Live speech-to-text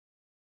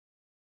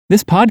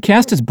This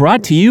podcast is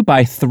brought to you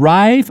by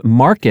Thrive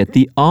Market,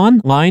 the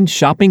online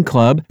shopping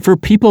club for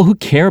people who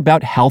care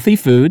about healthy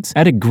foods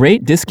at a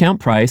great discount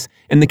price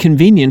and the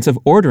convenience of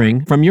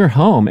ordering from your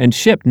home and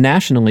shipped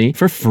nationally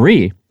for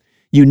free.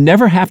 You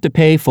never have to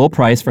pay full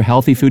price for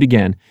healthy food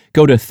again.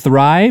 Go to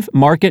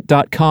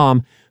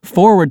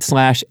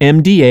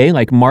thrivemarket.com/MDA,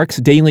 like Mark's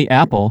Daily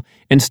Apple,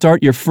 and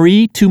start your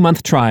free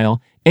 2-month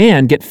trial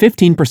and get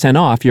 15%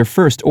 off your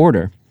first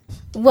order.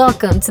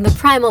 Welcome to the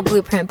Primal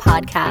Blueprint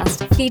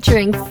Podcast,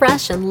 featuring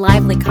fresh and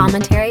lively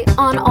commentary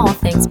on all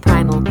things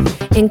primal,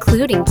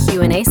 including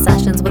Q&A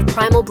sessions with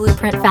Primal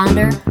Blueprint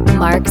founder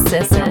Mark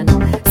Sisson,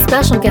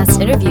 special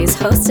guest interviews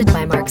hosted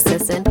by Mark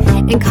Sisson,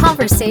 and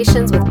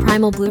conversations with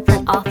Primal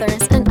Blueprint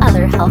authors and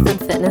other health and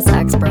fitness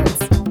experts.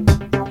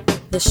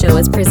 The show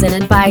is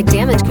presented by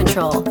Damage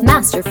Control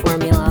Master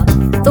Formula,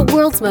 the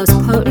world's most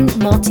potent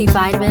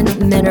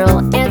multivitamin,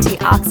 mineral,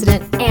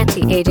 antioxidant,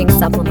 anti-aging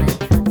supplement,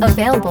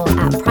 available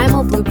at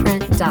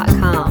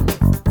primalblueprint.com.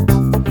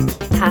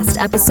 Past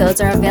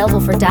episodes are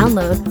available for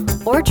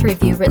download or to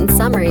review written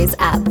summaries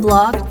at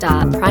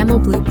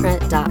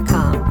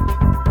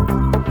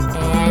blog.primalblueprint.com.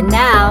 And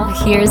now,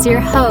 here's your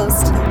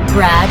host,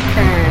 Brad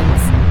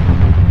Kearns.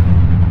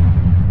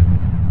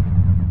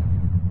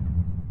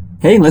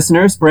 Hey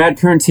listeners, Brad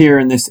Kearns here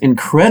in this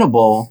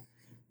incredible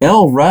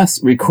Elle,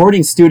 Russ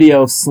recording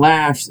studio /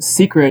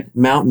 secret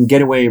mountain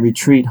getaway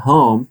retreat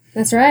home.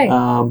 That's right.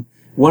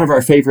 One of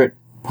our favorite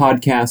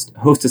podcast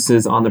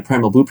hostesses on the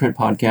Primal Blueprint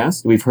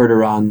podcast. We've heard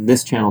her on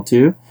this channel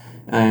too.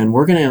 And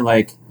we're going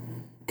to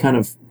kind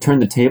of turn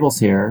the tables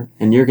here,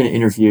 and you're going to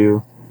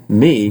interview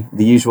me,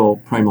 the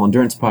usual Primal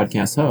Endurance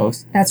podcast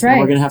host. That's right.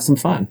 And we're going to have some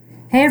fun.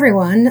 Hey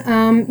everyone.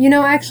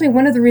 Actually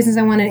one of the reasons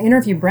I wanted to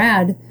interview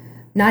Brad,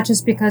 not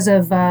just because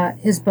of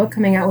his book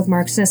coming out with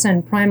Mark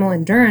Sisson, Primal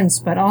Endurance,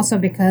 but also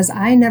because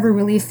I never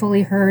really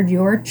fully heard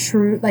your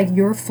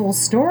full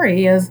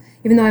story of,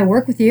 even though I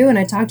work with you and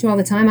I talk to you all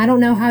the time, I don't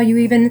know how you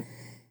even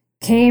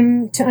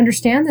came to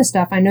understand this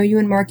stuff. I know you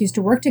and Mark used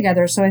to work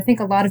together, so I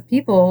think a lot of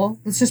people,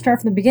 let's just start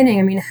from the beginning.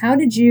 I mean, how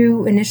did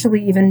you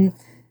initially even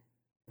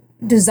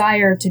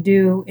desire to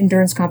do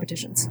endurance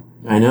competitions?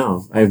 I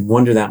know. I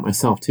wonder that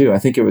myself too. I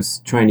think it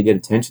was trying to get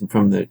attention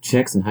from the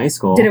chicks in high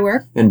school. Did it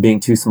work? And being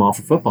too small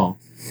for football.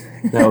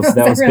 That was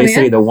really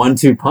basically it? the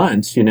 1-2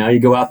 punch. You know, you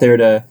go out there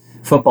to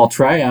football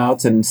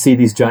tryouts and see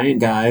these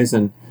giant guys,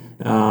 and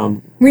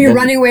were you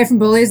running away from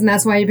bullies, and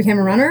that's why you became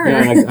a runner?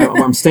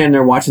 I'm standing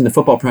there watching the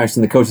football practice,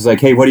 and the coach is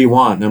like, "Hey, what do you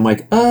want?" And I'm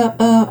like,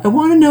 I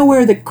want to know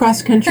where the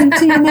cross country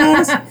team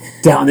is.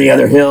 Down the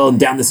other hill and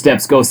down the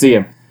steps, go see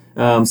him.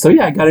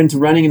 I got into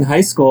running in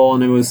high school,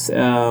 and it was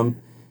it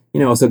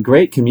was a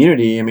great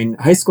community. I mean,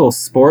 high school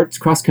sports,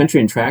 cross country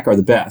and track are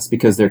the best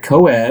because they're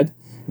co-ed,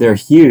 they're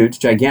huge,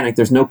 gigantic.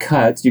 There's no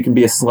cuts. You can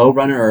be a slow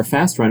runner or a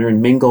fast runner and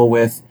mingle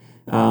with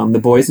the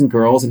boys and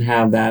girls and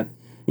have that,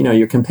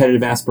 your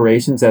competitive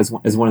aspirations as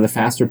one of the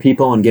faster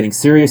people and getting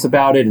serious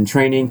about it and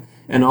training,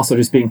 and also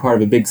just being part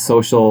of a big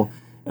social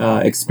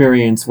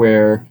experience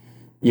where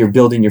you're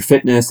building your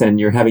fitness and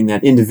you're having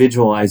that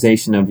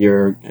individualization of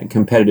your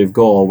competitive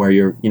goal where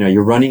you're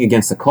running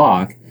against the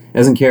clock. It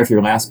doesn't care if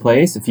you're last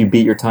place. If you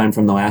beat your time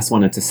from the last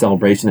one, it's a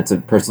celebration. It's a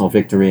personal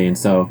victory. And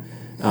so...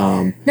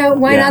 now,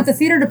 why not the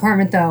theater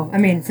department, though? I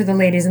mean, for the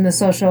ladies in the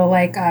social,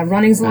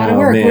 running's a lot of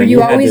work. Man, were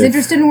you always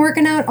interested in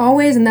working out?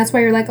 Always? And that's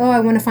why you're like, oh,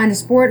 I want to find a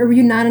sport? Or were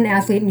you not an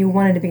athlete and you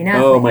wanted to be an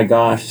athlete? Oh, my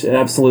gosh.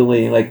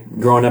 Absolutely.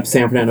 Growing up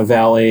San Fernando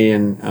Valley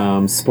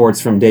and sports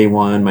from day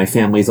one. My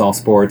family's all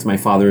sports. My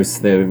father's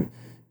the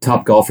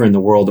top golfer in the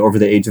world over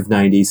the age of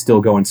 90,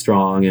 still going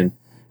strong. And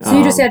so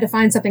you just had to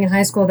find something in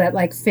high school that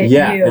fit you.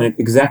 Yeah, and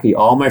exactly.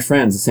 All my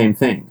friends, the same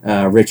thing.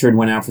 Richard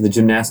went out for the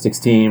gymnastics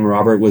team.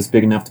 Robert was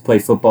big enough to play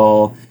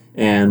football,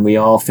 and we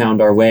all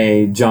found our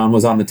way. John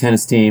was on the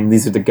tennis team.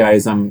 These are the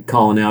guys I'm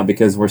calling out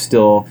because we're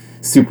still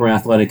super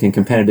athletic and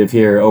competitive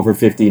here, over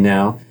 50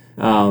 now.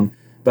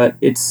 But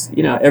it's,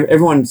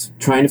 everyone's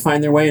trying to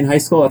find their way in high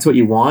school. That's what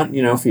you want,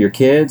 for your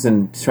kids,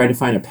 and try to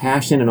find a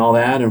passion and all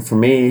that. And for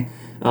me,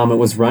 it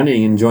was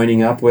running and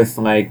joining up with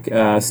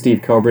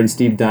Steve Coburn,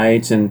 Steve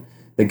Deitch, and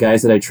the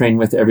guys that I trained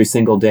with every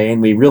single day,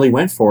 and we really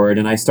went for it.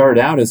 And I started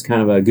out as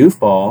kind of a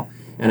goofball,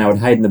 and I would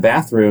hide in the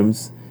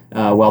bathrooms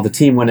while the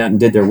team went out and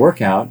did their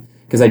workout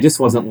because I just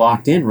wasn't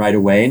locked in right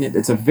away. And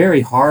it's a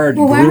very hard,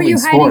 grueling sport. Well, why were you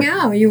hiding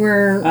out? You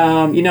were...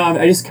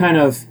 I just kind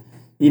of,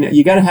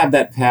 you got to have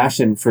that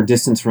passion for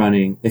distance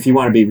running if you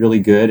want to be really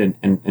good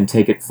and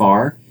take it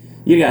far.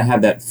 You got to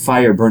have that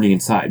fire burning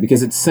inside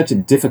because it's such a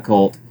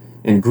difficult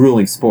and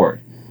grueling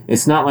sport.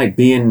 It's not like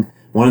being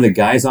one of the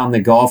guys on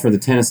the golf or the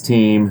tennis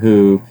team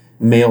who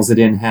mails it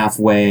in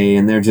halfway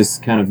and they're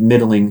just kind of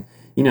middling.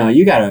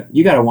 You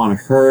gotta want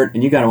to hurt,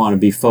 and you gotta want to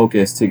be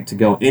focused to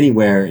go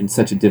anywhere in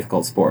such a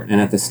difficult sport. And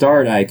at the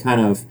start, I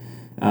kind of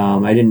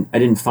I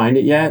didn't find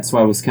it yet, so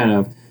I was kind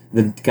of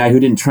the guy who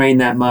didn't train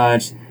that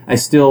much. I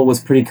still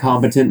was pretty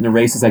competent in the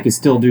races. I could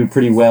still do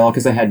pretty well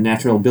because I had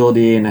natural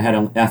ability and I had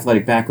an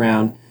athletic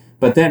background.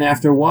 But then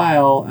after a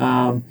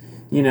while,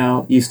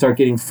 you start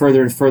getting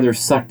further and further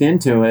sucked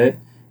into it.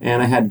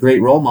 And I had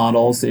great role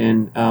models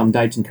in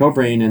Deitch and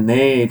Cobrain, and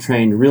they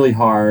trained really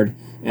hard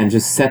and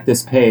just set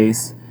this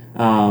pace.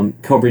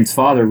 Cobrain's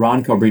father,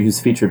 Ron Cobrain,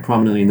 who's featured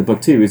prominently in the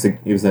book too,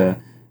 he was an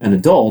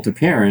adult, a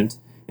parent,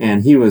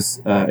 and he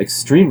was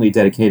extremely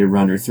dedicated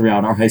runner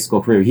throughout our high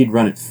school career. He'd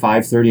run at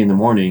 5:30 in the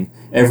morning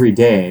every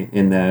day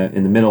in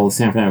the middle of the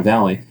San Fernando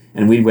Valley,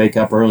 and we'd wake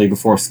up early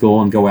before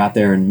school and go out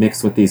there and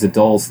mix with these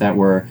adults that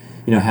were,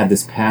 had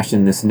this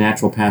passion, this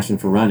natural passion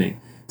for running.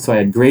 So I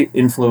had great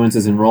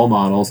influences and role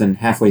models, and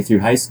halfway through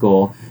high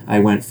school, I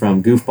went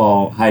from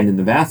goofball hiding in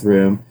the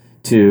bathroom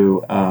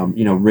to,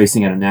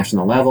 racing at a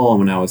national level. And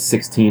when I was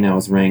 16, I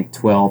was ranked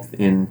 12th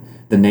in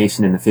the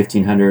nation in the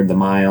 1500, the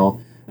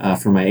mile.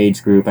 For my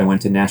age group, I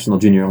went to National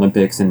Junior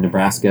Olympics in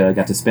Nebraska,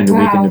 got to spend a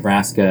week in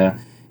Nebraska.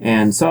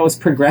 And so I was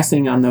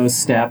progressing on those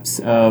steps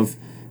of,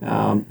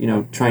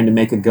 trying to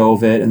make a go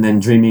of it, and then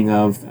dreaming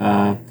of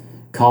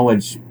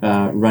college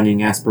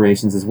running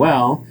aspirations as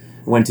well.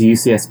 Went to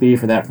UCSB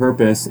for that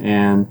purpose,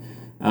 and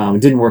it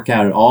didn't work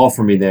out at all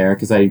for me there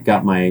because I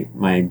got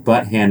my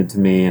butt handed to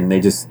me, and they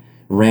just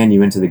ran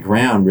you into the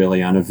ground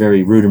really on a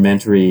very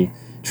rudimentary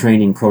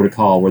training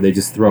protocol where they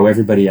just throw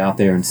everybody out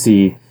there and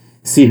see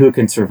who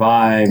can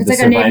survive. It's the like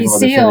survival a Navy of the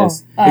SEAL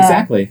fittest.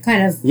 Exactly.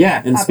 Kind of Yeah,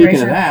 and operation.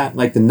 speaking of that,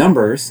 like the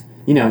numbers,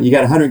 you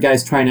got 100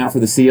 guys trying out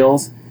for the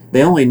SEALs.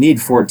 They only need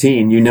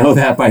 14. You know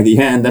that by the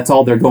end. That's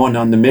all they're going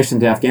on the mission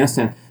to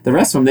Afghanistan. The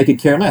rest of them, they could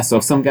care less. So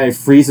if some guy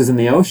freezes in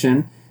the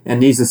ocean and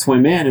needs to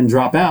swim in and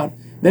drop out,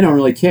 they don't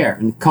really care.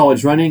 In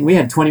college running, we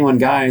had 21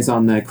 guys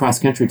on the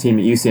cross-country team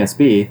at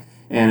UCSB,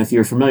 and if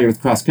you're familiar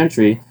with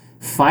cross-country,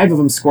 5 of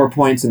them score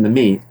points in the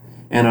meet,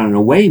 and on an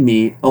away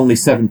meet, only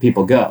 7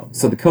 people go.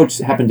 So the coach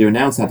happened to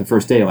announce that the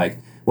first day, like,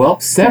 well,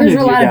 7 of you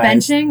guys... There's a lot of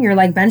benching? You're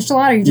like benched a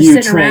lot, or you're just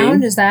sitting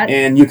around? Is that...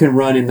 and you can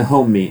run in the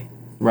home meet,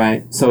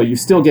 right? So you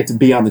still get to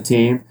be on the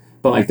team,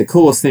 but like the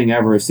coolest thing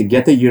ever is to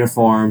get the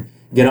uniform,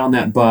 get on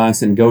that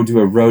bus, and go do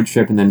a road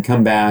trip, and then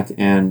come back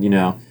and,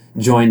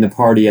 join the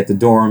party at the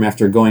dorm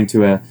after going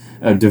to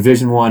a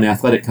Division I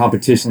athletic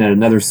competition at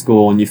another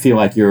school, and you feel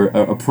like you're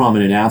a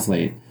prominent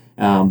athlete.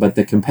 But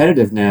the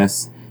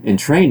competitiveness in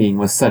training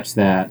was such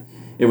that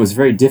it was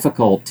very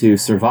difficult to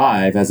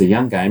survive as a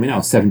young guy. I mean, I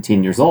was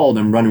 17 years old.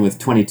 I'm running with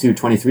 22,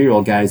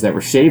 23-year-old guys that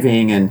were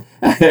shaving and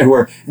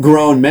were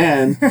grown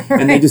men,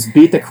 and they just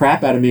beat the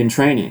crap out of me in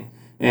training.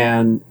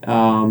 And,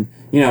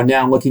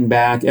 now looking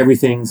back,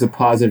 everything's a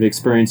positive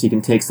experience. You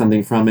can take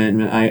something from it.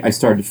 And I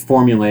started to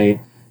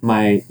formulate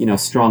my,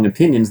 strong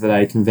opinions that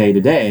I convey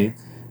today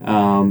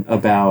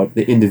about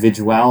the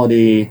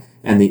individuality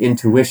and the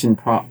intuition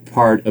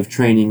part of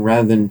training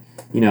rather than,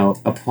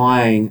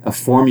 applying a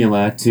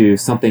formula to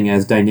something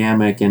as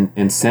dynamic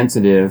and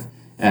sensitive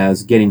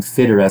as getting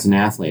fitter as an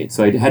athlete.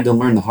 So I had to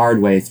learn the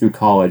hard way through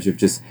college of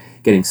just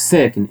getting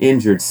sick and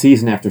injured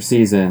season after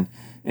season.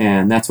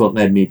 And that's what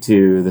led me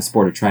to the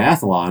sport of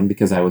triathlon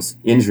because I was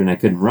injured and I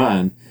couldn't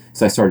run.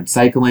 So I started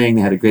cycling.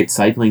 They had a great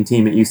cycling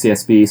team at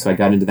UCSB, so I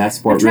got into that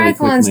sport really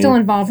quickly. Triathlon still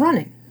involved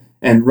running.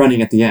 And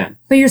running at the end.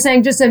 But you're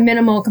saying just a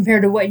minimal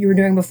compared to what you were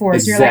doing before.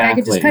 Exactly. So you're like, I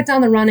could just cut down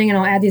the running and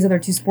I'll add these other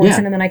 2 sports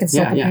in and then I can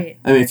still compete.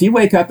 I mean, if you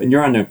wake up and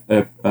you're on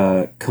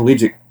a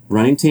collegiate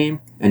running team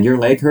and your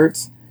leg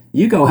hurts,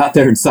 you go out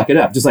there and suck it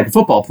up, just like a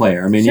football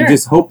player. I mean, you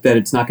just hope that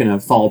it's not going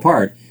to fall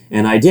apart.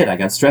 And I did. I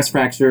got stress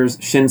fractures,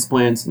 shin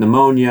splints,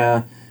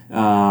 pneumonia,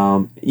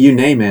 you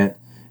name it,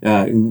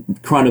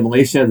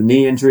 chronomalacia, the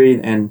knee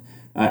injury, and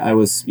I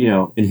was,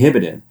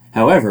 inhibited.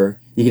 However,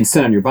 you can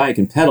sit on your bike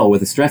and pedal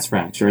with a stress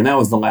fracture, and that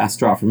was the last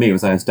straw for me.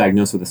 I was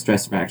diagnosed with a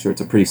stress fracture. It's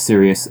a pretty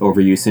serious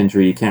overuse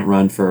injury. You can't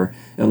run for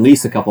at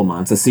least a couple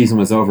months. The season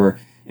was over,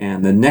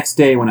 and the next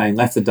day when I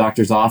left the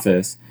doctor's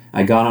office,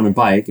 I got on a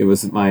bike. It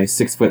was my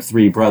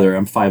 6'3" brother.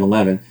 I'm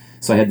 5'11",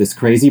 so I had this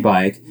crazy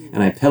bike,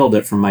 and I pedaled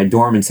it from my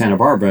dorm in Santa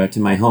Barbara to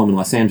my home in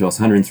Los Angeles,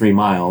 103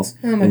 miles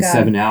in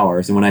 7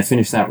 hours. And when I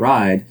finished that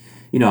ride,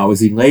 I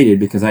was elated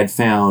because I'd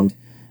found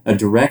a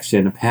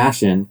direction, a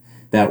passion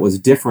that was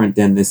different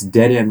than this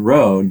dead-end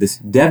road, this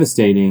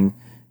devastating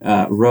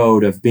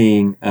road of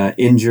being an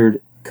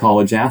injured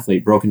college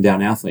athlete,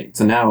 broken-down athlete.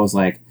 So now I was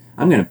like,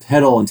 I'm going to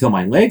pedal until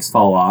my legs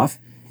fall off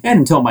and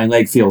until my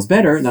leg feels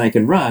better, and then I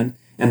can run.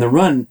 And the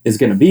run is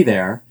going to be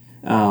there,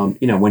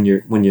 when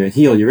you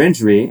heal your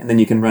injury, and then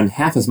you can run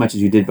half as much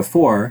as you did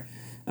before.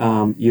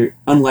 You're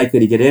unlikely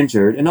to get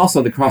injured. And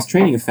also the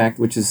cross-training effect,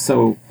 which is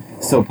so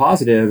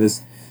positive,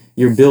 is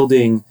you're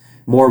building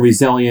more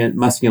resilient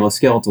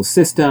musculoskeletal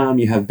system.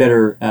 You have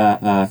better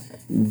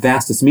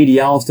vastus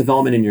medialis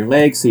development in your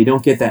legs, so you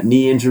don't get that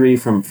knee injury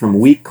from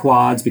weak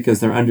quads because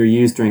they're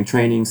underused during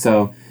training.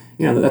 So,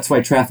 that's why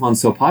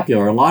triathlon's so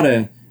popular. A lot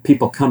of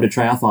people come to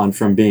triathlon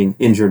from being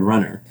injured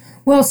runner.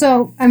 Well,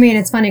 so, I mean,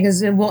 it's funny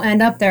because it will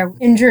end up there.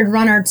 Injured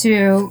runner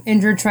to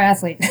injured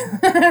triathlete,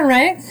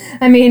 right?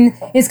 I mean,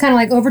 it's kind of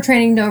like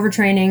overtraining to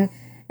overtraining,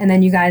 and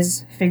then you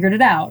guys figured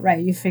it out, right?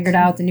 You figured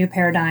out the new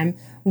paradigm.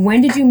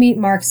 When did you meet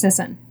Mark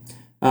Sisson?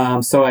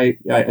 So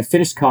I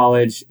finished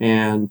college,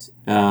 and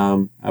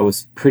I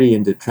was pretty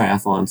into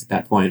triathlons at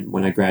that point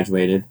when I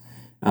graduated.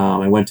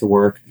 I went to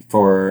work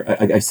for,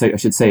 I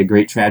should say a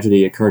great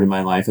tragedy occurred in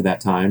my life at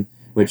that time.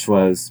 which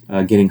was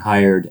getting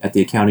hired at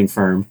the accounting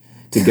firm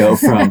to go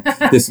from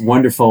this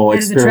wonderful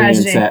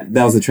experience. That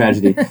was a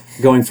tragedy.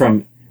 Going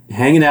from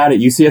hanging out at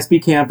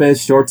UCSB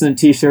campus, shorts and a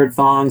t-shirt,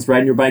 thongs,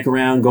 riding your bike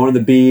around, going to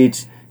the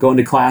beach, going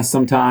to class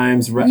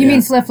sometimes. You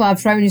mean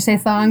flip-flops, right? When you say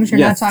thongs, you're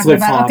not talking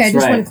about... Okay, I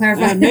just want to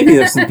clarify. Maybe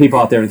there's some people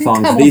out there in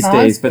thongs these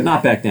days, but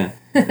not back then.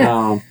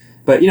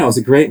 But, it was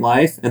a great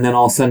life. And then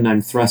all of a sudden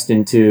I'm thrust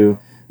into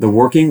the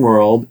working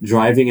world,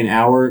 driving an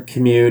hour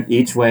commute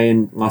each way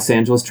in Los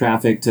Angeles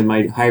traffic to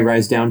my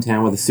high-rise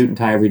downtown with a suit and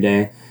tie every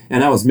day.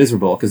 And I was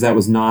miserable because that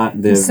was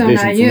not the vision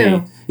for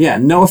me. Yeah,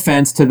 no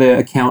offense to the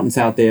accountants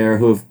out there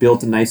who have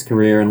built a nice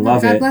career and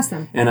love it. God bless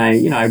them. And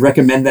I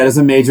recommend that as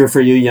a major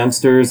for you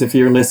youngsters if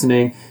you're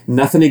listening.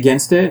 Nothing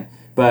against it,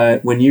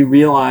 but when you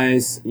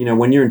realize,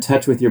 when you're in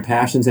touch with your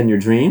passions and your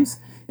dreams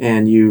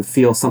and you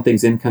feel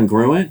something's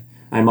incongruent,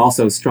 I'm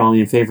also strongly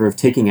in favor of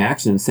taking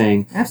action,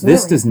 saying,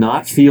 this does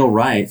not feel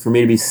right for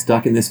me to be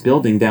stuck in this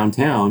building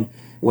downtown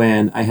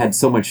when I had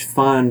so much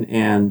fun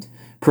and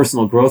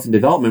personal growth and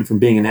development from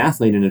being an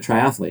athlete and a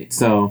triathlete.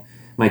 So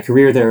my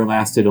career there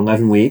lasted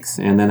 11 weeks,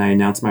 and then I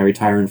announced my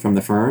retirement from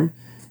the firm,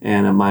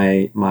 and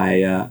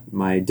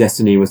my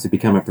destiny was to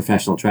become a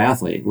professional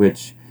triathlete,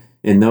 which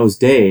in those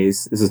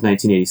days, this was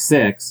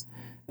 1986,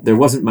 there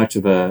wasn't much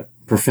of a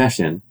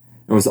profession.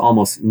 There was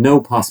almost no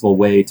possible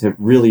way to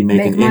really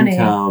make an money.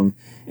 Income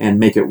and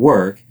make it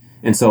work.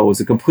 And so it was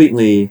a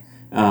completely,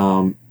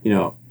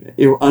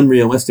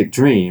 unrealistic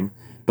dream,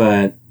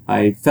 but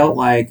I felt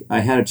like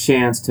I had a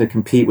chance to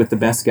compete with the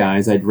best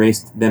guys. I'd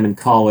raced them in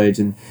college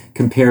and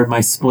compared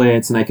my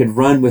splits, and I could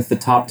run with the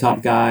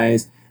top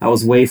guys. I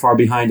was way far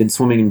behind in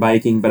swimming and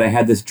biking, but I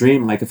had this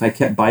dream, like if I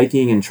kept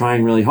biking and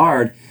trying really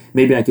hard,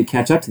 maybe I could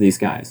catch up to these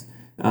guys.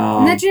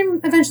 And that dream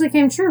eventually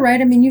came true,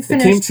 right? I mean, you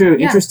finished... It came true.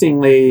 Yeah.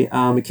 Interestingly,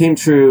 it came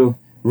true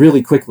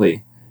really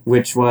quickly,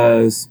 which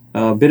was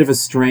a bit of a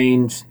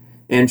strange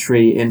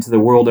entry into the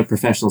world of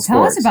professional sports.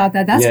 Tell us about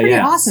that. That's pretty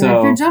awesome. So,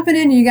 if you're jumping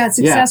in and you got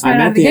success right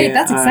out of the gate,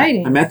 that's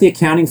exciting. I'm at the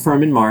accounting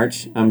firm in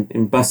March. I'm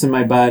busting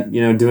my butt,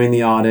 doing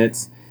the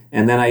audits.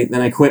 And then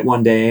I quit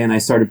one day and I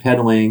started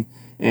pedaling.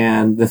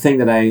 And the thing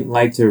that I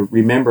like to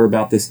remember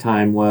about this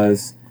time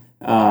was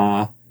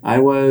I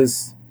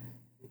was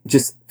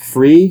just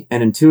free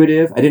and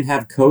intuitive. I didn't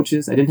have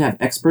coaches. I didn't have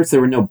experts. There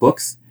were no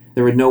books.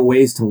 There were no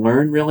ways to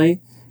learn,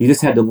 really. You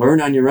just had to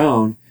learn on your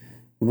own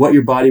what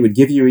your body would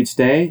give you each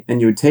day, and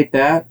you would take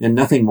that and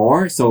nothing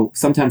more. So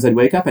sometimes I'd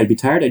wake up, I'd be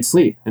tired, I'd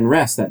sleep and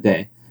rest that day.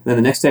 And then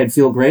the next day I'd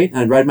feel great, and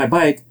I'd ride my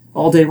bike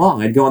all day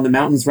long. I'd go on the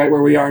mountains right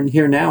where we are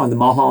here now in the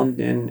Mulholland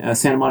and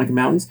Santa Monica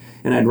Mountains,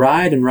 and I'd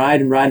ride and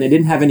ride and ride, and I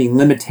didn't have any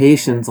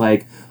limitations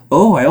like,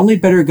 oh, I only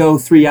better go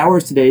 3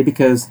 hours today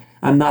because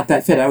I'm not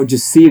that fit. I would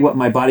just see what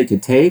my body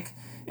could take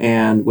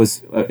and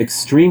was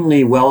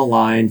extremely well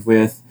aligned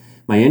with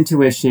my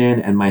intuition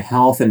and my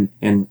health and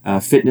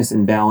fitness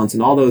and balance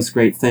and all those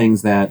great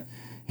things that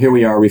here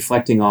we are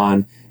reflecting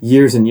on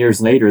years and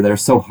years later that are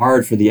so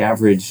hard for the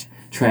average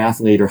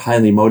triathlete or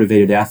highly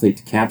motivated athlete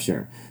to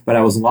capture. But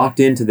I was locked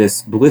into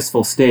this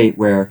blissful state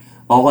where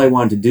all I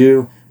wanted to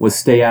do was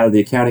stay out of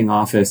the accounting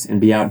office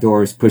and be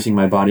outdoors pushing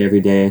my body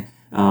every day.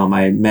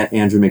 I met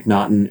Andrew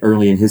McNaughton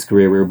early in his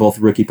career. We were both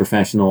rookie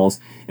professionals,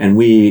 and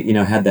we,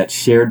 had that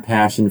shared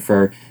passion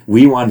for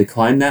we wanted to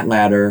climb that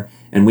ladder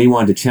and we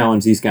wanted to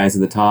challenge these guys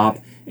at the top.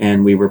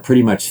 And we were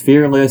pretty much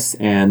fearless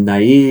and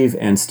naive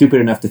and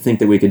stupid enough to think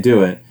that we could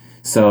do it.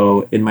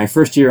 So in my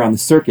first year on the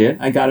circuit,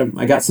 I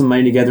got some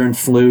money together and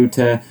flew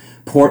to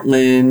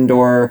Portland,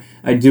 or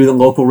I'd do the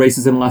local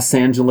races in Los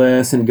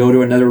Angeles and go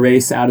to another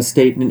race out of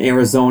state in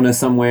Arizona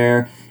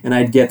somewhere, and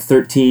I'd get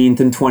 13th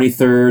and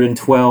 23rd and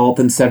 12th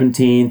and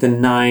 17th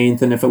and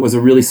 9th, and if it was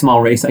a really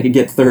small race, I could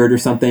get 3rd or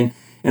something.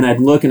 And I'd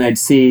look and I'd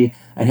see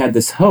I had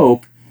this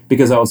hope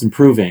because I was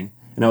improving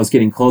and I was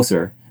getting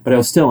closer, but I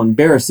was still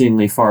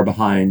embarrassingly far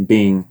behind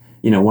being,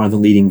 one of the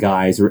leading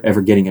guys or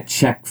ever getting a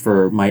check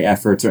for my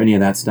efforts or any of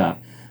that stuff.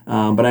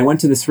 But I went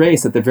to this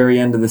race at the very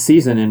end of the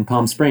season in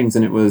Palm Springs,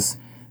 and it was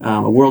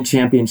a world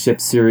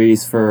championship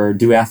series for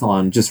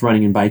duathlon, just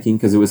running and biking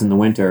because it was in the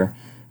winter.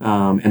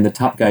 And the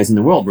top guys in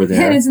the world were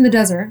there. And it's in the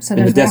desert. So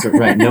in the desert,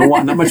 right.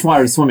 Not much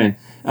water to swim in.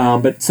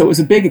 But so it was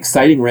a big,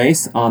 exciting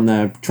race on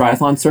the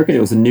triathlon circuit.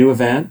 It was a new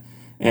event,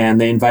 and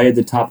they invited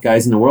the top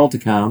guys in the world to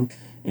come.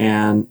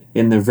 And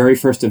in the very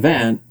first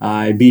event,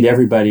 I beat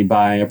everybody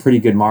by a pretty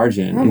good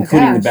margin,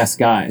 including the best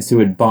guys who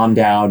had bombed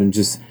out and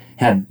just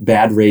had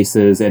bad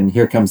races. And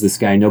here comes this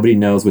guy nobody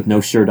knows with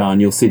no shirt on.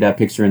 You'll see that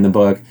picture in the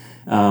book.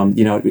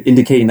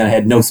 Indicating that I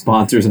had no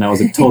sponsors and I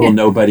was a total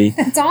nobody.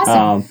 That's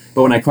awesome.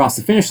 But when I crossed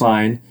the finish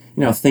line,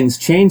 things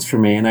changed for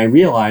me, and I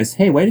realized,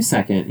 hey, wait a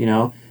second,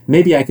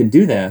 maybe I could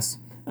do this.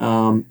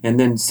 And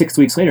then 6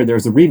 weeks later, there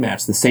was a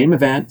rematch, the same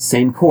event,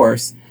 same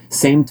course,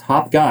 same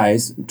top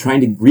guys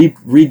trying to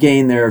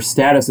regain their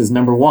status as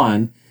number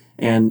one.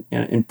 And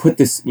put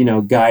this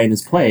guy in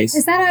his place.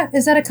 Is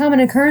that a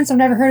common occurrence? I've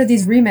never heard of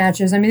these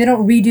rematches. I mean, they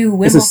don't redo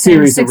Wimbledon. It's a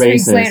series 6 of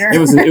races. Weeks later. It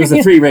was a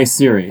 3-race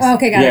series. Oh,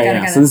 okay, got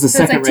it. So this is the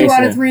second it's race. like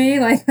 2 out of 3,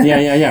 like.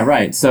 Yeah,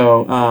 right.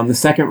 So the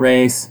second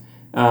race,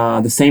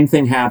 the same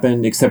thing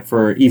happened, except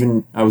for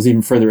I was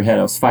even further ahead.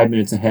 I was 5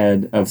 minutes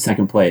ahead of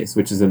second place,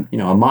 which is a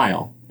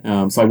mile.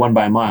 So I won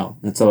by a mile.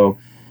 And so,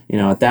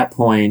 at that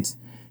point,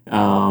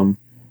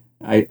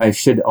 I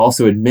should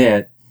also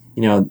admit,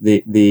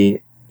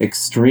 the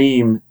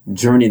extreme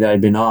journey that I'd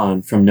been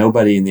on from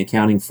nobody in the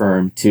accounting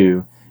firm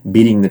to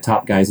beating the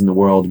top guys in the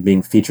world,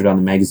 being featured on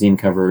the magazine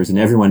covers, and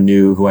everyone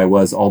knew who I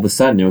was all of a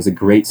sudden. It was a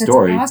great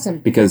story. That's awesome.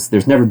 Because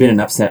there's never been an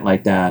upset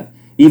like that.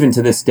 Even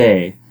to this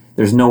day,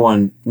 there's no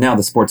one, now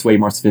the sport's way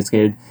more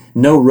sophisticated,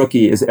 no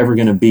rookie is ever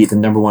going to beat the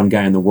number one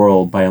guy in the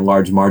world by a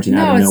large margin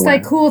out of nowhere. No, it's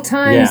like cool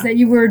times that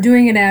you were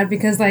doing it at,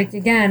 because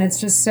again, it's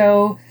just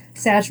so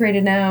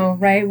saturated now,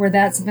 right? Where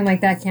something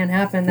like that can't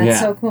happen. That's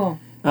so cool.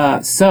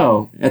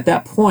 So at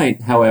that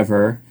point,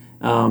 however,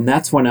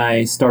 that's when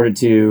I started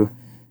to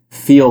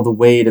feel the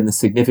weight and the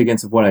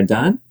significance of what I'd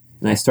done.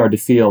 And I started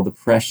to feel the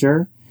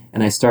pressure,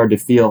 and I started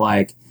to feel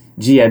like,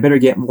 gee, I better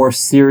get more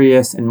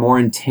serious and more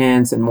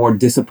intense and more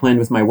disciplined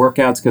with my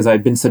workouts, because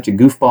I've been such a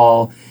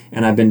goofball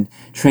and I've been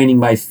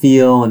training by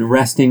feel and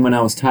resting when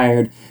I was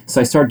tired.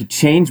 So I started to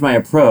change my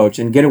approach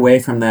and get away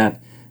from that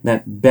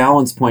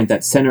balance point,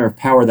 that center of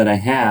power that I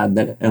had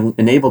that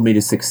enabled me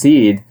to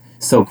succeed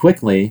so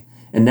quickly.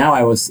 And now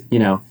I was,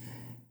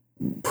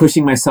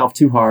 pushing myself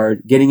too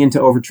hard, getting into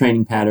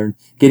overtraining pattern,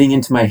 getting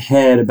into my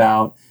head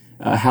about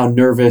how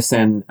nervous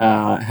and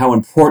how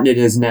important it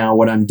is now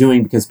what I'm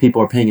doing, because people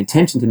are paying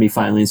attention to me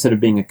finally instead of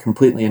being a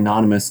completely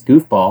anonymous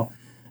goofball.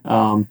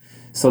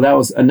 So that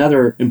was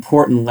another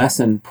important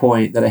lesson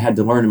point that I had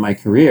to learn in my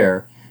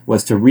career,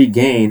 was to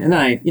regain. And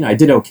I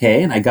did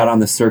okay, and I got on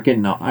the circuit,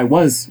 and I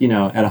was,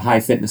 at a high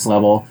fitness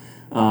level.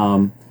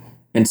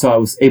 And so I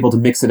was able to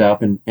mix it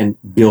up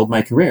and build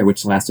my career,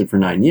 which lasted for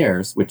 9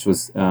 years, which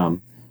was,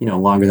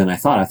 longer than I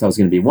thought. I thought it was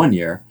going to be 1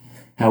 year.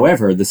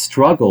 However, the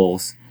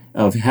struggles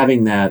of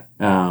having that,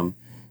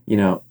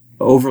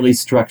 overly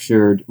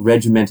structured,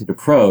 regimented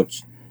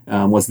approach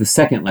was the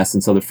second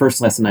lesson. So the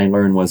first lesson I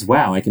learned was,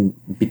 wow, I can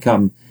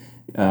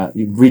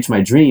reach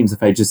my dreams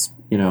if I just,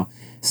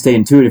 stay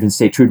intuitive and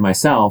stay true to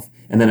myself.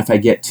 And then if I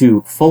get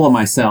too full of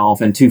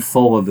myself and too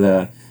full of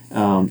the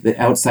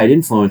outside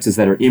influences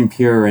that are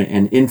impure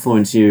and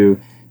influence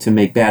you to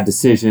make bad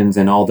decisions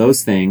and all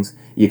those things,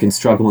 you can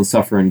struggle and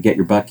suffer and get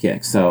your butt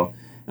kicked. So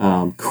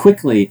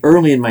quickly,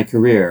 early in my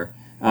career,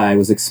 I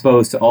was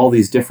exposed to all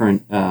these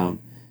different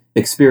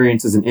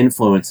experiences and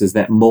influences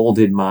that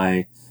molded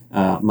my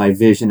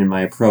vision and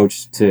my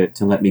approach to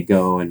let me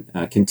go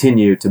and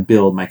continue to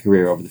build my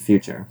career over the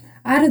future.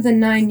 Out of the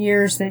 9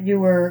 years that you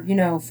were,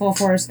 full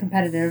force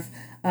competitive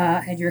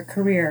at your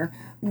career,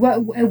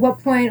 at what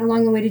point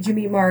along the way did you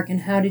meet Mark,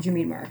 and how did you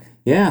meet Mark?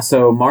 Yeah,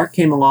 so Mark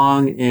came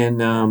along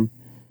in,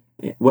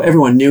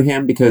 everyone knew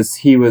him because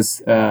he was,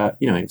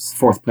 he was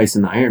fourth place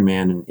in the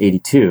Ironman in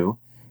 '82.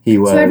 He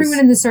was. So everyone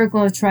in the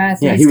circle of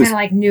triathletes kind of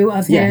like knew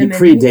of him. Yeah, he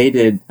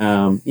predated,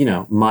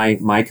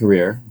 my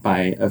career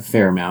by a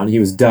fair amount. He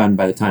was done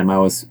by the time I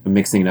was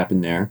mixing it up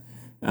in there.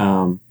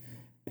 And,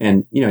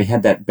 he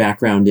had that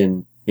background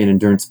in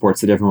endurance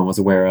sports that everyone was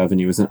aware of, and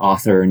he was an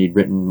author, and he'd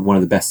written one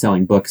of the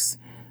best-selling books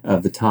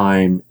of the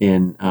time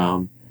in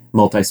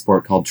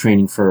multi-sport called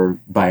Training for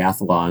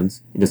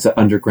Biathlons. It's an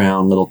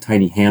underground little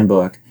tiny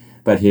handbook,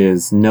 but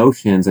his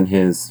notions and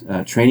his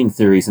training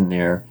theories in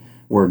there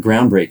were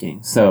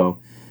groundbreaking. So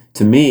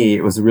to me,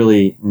 it was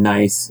really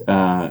nice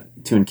to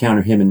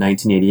encounter him in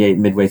 1988,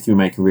 midway through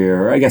my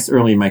career, or I guess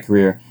early in my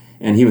career,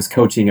 and he was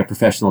coaching a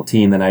professional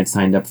team that I'd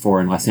signed up for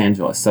in Los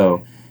Angeles.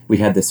 So we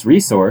had this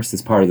resource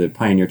as part of the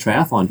Pioneer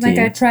Triathlon team. Like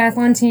a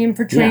triathlon team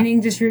for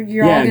training, just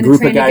you're all going to train together. Yeah, a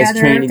group of guys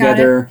train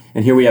together,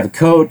 and here we have a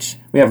coach,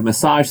 we have a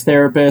massage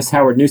therapist,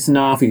 Howard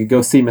Newsonoff, we could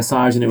go see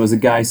massage, and it was a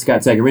guy,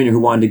 Scott Zagarino, who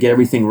wanted to get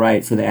everything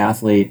right for the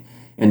athlete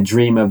and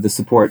dream of the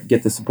support,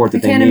 get the support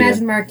that they needed. I can't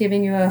imagine Mark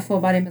giving you a full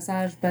body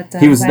massage, but...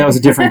 that was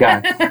a different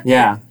guy,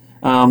 yeah.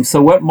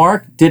 So what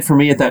Mark did for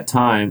me at that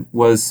time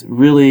was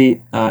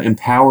really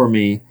empower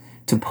me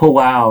to pull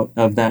out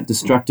of that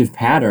destructive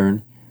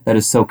pattern that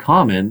is so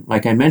common,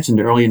 like I mentioned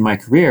early in my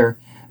career,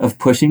 of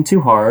pushing too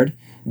hard,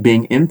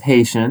 being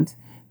impatient,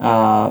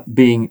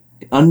 being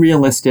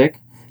unrealistic,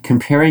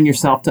 comparing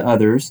yourself to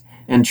others,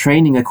 and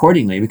training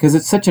accordingly, because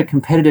it's such a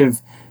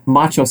competitive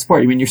macho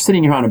sport. I mean, you're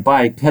sitting here on a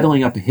bike,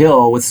 pedaling up a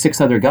hill with 6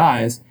 other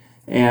guys,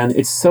 and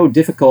it's so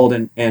difficult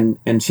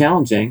and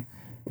challenging.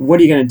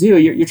 What are you going to do?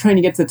 You're trying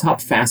to get to the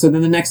top faster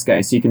than the next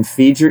guy, so you can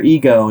feed your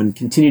ego and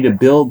continue to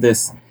build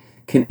this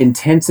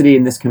intensity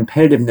and this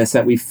competitiveness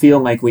that we feel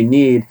like we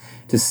need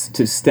to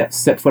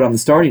step foot on the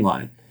starting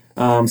line.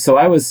 So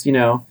I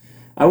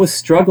was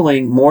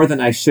struggling more than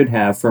I should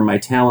have for my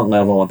talent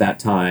level at that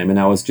time, and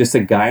I was just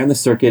a guy on the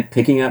circuit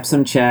picking up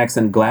some checks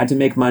and glad to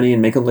make money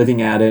and make a living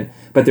at it,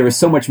 but there was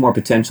so much more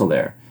potential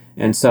there.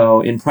 And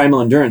so in Primal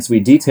Endurance, we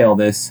detail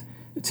this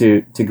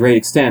to great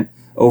extent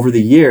over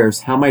the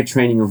years, how my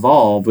training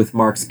evolved with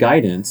Mark's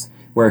guidance,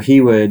 where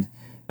he would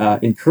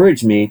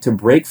encourage me to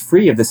break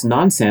free of this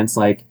nonsense,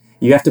 like,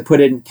 you have to put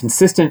in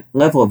consistent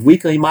level of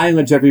weekly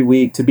mileage every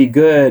week to be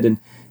good. And,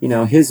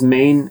 his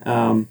main,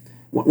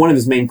 one of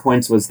his main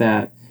points was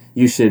that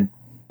you should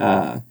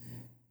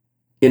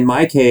in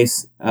my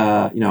case,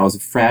 I was a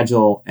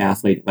fragile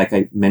athlete. Like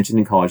I mentioned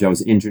in college, I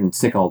was injured and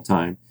sick all the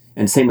time.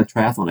 And same with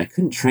triathlon. I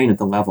couldn't train at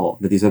the level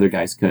that these other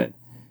guys could.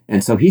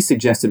 And so he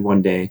suggested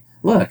one day,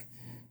 look,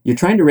 you're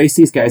trying to race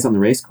these guys on the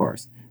race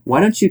course. Why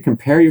don't you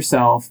compare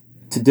yourself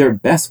to their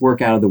best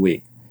workout of the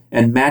week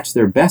and match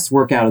their best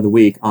workout of the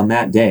week on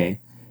that day?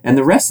 And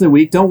the rest of the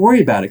week, don't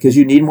worry about it because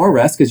you need more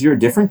rest because you're a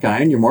different guy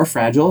and you're more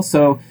fragile.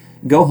 So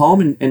go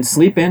home and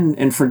sleep in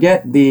and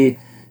forget the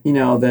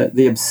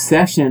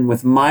obsession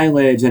with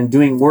mileage and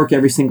doing work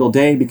every single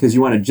day because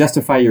you want to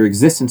justify your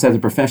existence as a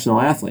professional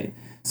athlete.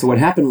 So what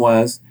happened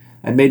was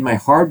I made my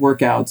hard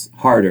workouts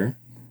harder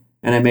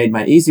and I made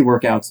my easy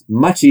workouts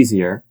much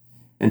easier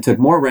and took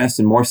more rest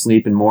and more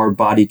sleep and more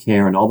body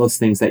care and all those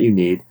things that you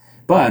need.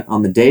 But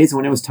on the days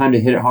when it was time to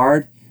hit it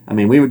hard, I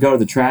mean, we would go to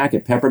the track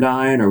at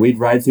Pepperdine or we'd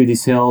ride through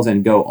these hills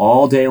and go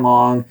all day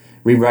long.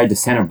 We'd ride to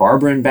Santa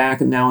Barbara and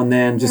back now and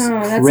then, just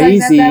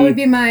crazy. That would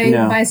be my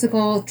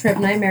bicycle trip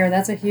nightmare.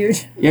 That's a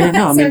huge. Yeah,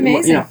 no, I mean,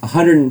 amazing.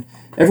 100.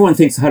 Everyone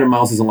thinks 100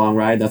 miles is a long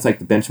ride. That's like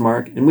the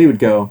benchmark, and we would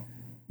go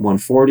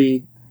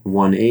 140,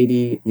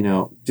 180.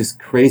 Just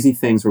crazy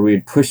things where we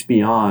would push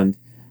beyond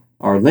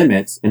our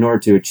limits in order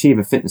to achieve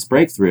a fitness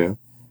breakthrough,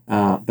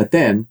 but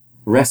then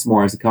rest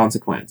more as a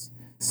consequence.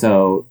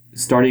 So,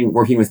 starting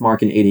working with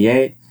Mark in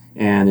 '88,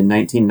 and in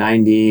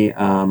 1990,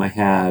 I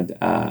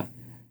had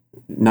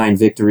 9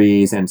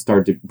 victories and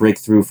started to break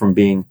through from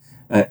being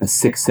a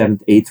 6th,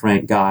 7th, 8th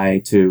ranked guy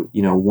to,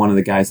 one of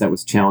the guys that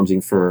was challenging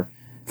for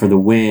the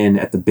win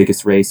at the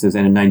biggest races.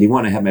 And in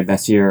 91, I had my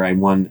best year. I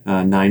won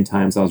 9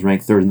 times. I was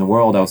ranked 3rd in the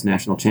world. I was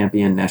national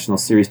champion, national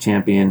series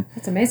champion.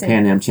 That's amazing.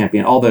 Pan Am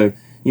champion. All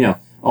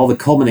the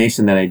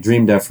culmination that I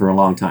dreamed of for a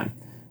long time.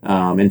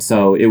 And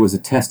so it was a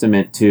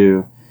testament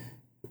to,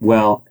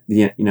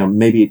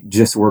 maybe it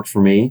just worked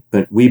for me,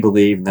 but we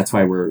believe, and that's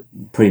why we're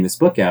putting this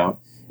book out,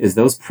 is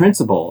those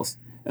principles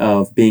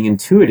of being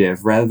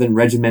intuitive rather than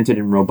regimented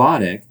and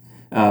robotic,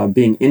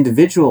 being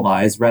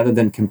individualized rather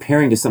than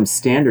comparing to some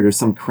standard or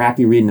some crap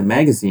you read in a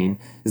magazine,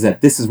 is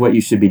that this is what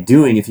you should be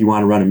doing if you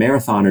want to run a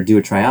marathon or do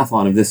a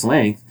triathlon of this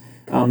length.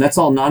 That's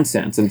all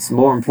nonsense. And it's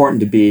more important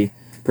to be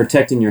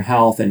protecting your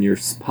health and your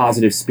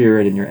positive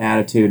spirit and your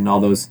attitude and all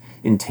those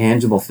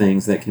intangible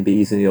things that can be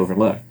easily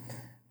overlooked.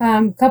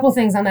 Couple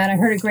things on that. I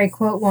heard a great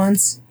quote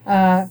once.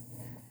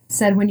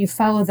 Said, when you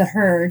follow the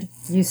herd,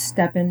 you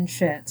step in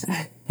shit.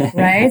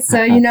 Right?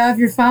 So, if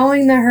you're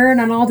following the herd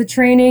on all the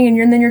training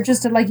and then you're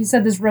just, like you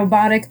said, this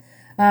robotic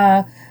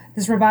athlete.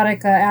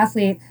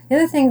 The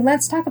other thing,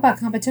 let's talk about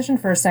competition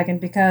for a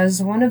second,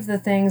 because one of the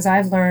things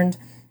I've learned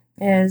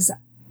is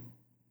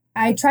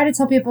I try to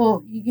tell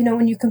people,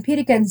 when you compete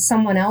against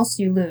someone else,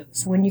 you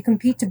lose. When you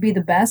compete to be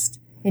the best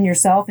in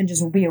yourself and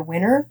just be a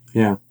winner,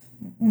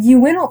 you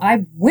win.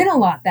 I win a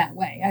lot that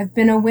way. I've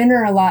been a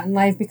winner a lot in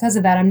life because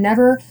of that. I'm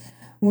never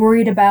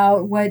worried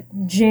about what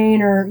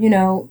Jane or,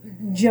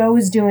 Joe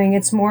is doing.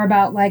 It's more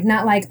about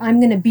not like I'm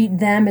going to beat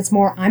them. It's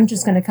more, I'm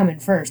just going to come in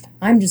first.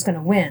 I'm just going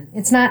to win.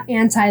 It's not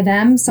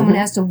anti-them. Someone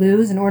has to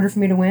lose in order for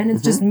me to win.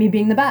 It's just me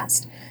being the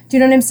best. Do you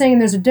know what I'm saying?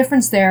 And there's a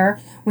difference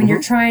there when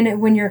you're trying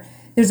to,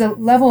 there's a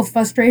level of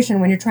frustration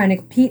when you're trying to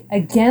compete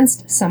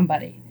against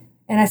somebody.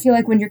 And I feel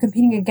like when you're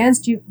competing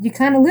against you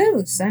kind of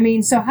lose. I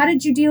mean, so how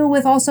did you deal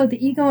with also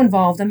the ego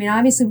involved? I mean,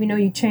 obviously we know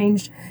you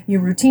changed your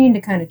routine to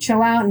kind of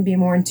chill out and be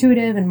more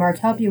intuitive, and Mark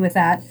helped you with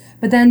that.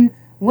 But then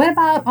what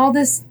about all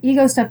this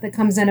ego stuff that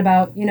comes in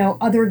about,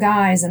 other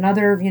guys and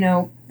other,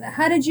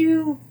 how did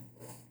you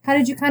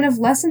kind of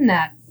lessen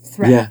that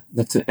threat? Yeah,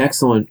 that's an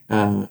excellent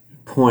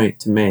point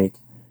to make.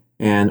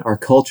 And our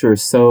culture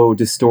is so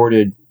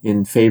distorted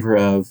in favor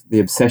of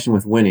the obsession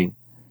with winning.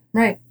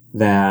 Right.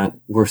 That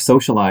we're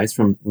socialized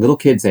from little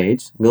kids'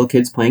 age, little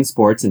kids playing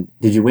sports, and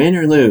did you win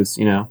or lose,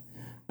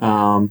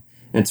 And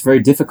it's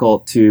very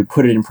difficult to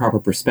put it in proper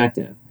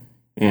perspective.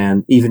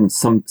 And even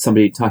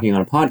somebody talking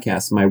on a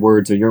podcast, my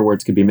words or your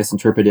words could be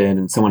misinterpreted,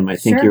 and someone might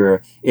think you're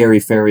a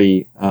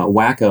airy-fairy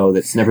wacko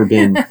that's never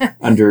been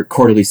under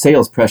quarterly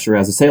sales pressure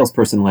as a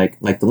salesperson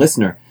like the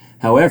listener.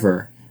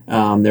 However,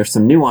 there's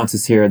some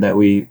nuances here that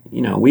we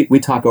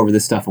talk over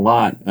this stuff a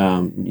lot.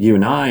 You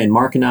and I and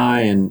Mark and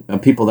I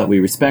and people that we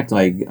respect,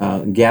 like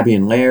Gabby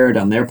and Laird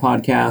on their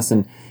podcast,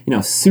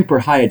 and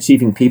super high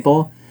achieving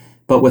people,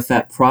 but with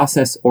that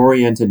process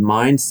oriented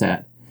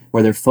mindset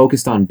where they're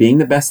focused on being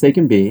the best they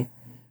can be,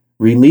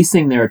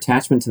 releasing their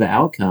attachment to the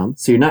outcome.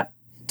 So you're not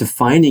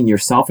defining your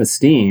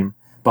self-esteem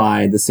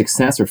by the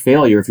success or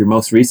failure of your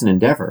most recent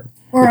endeavor,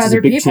 or which other is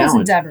a big people's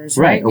challenge. Endeavors,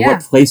 right? Or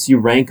what place you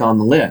rank on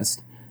the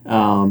list.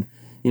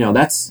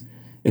 That's,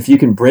 if you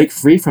can break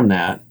free from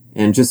that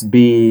and just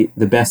be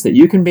the best that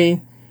you can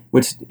be,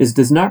 which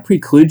does not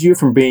preclude you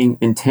from being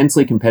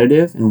intensely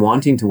competitive and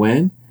wanting to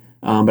win.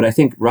 But I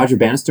think Roger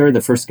Bannister,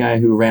 the first guy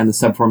who ran the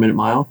sub 4 minute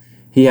mile,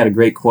 he had a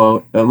great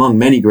quote, among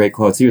many great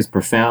quotes. He was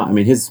profound. I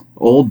mean, his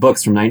old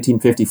books from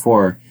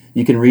 1954,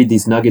 you can read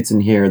these nuggets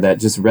in here that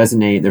just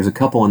resonate. There's a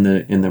couple in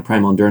the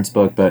Primal Endurance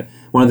book, but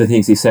one of the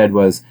things he said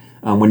was,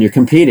 when you're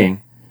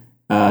competing,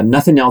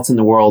 nothing else in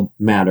the world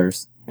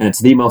matters, and it's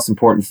the most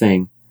important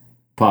thing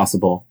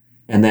possible.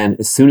 And then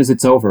as soon as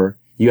it's over,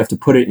 you have to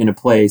put it in a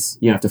place,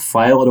 you have to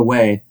file it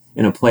away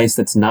in a place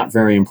that's not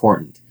very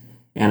important.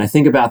 And I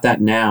think about that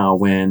now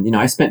when,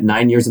 I spent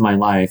 9 years of my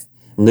life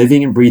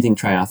living and breathing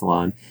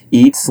triathlon,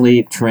 eat,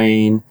 sleep,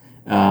 train.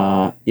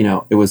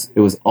 It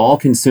was all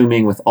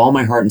consuming with all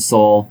my heart and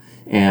soul,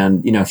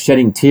 and,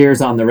 shedding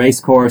tears on the race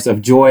course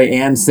of joy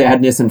and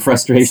sadness and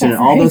frustration and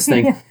all those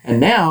things. And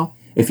now,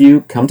 if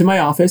you come to my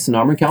office in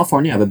Auburn,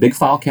 California, I have a big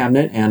file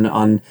cabinet, and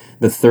on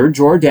the third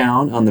drawer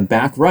down on the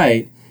back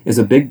right is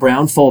a big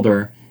brown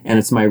folder, and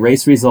it's my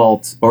race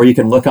results. Or you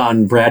can look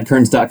on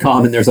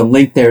bradkearns.com, and there's a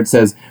link there that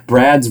says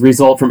Brad's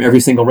result from every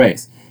single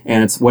race.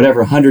 And it's whatever,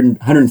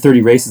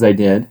 130 races I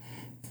did.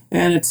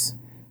 And it's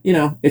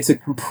a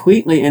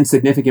completely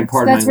insignificant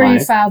part of my life. That's where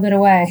you filed it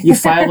away. You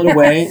file it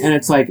away, and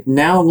it's like,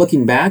 now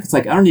looking back, it's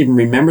like, I don't even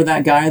remember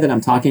that guy that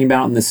I'm talking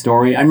about in this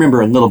story. I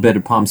remember a little bit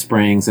of Palm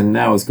Springs, and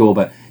that was cool.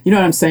 But you know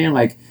what I'm saying?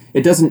 Like,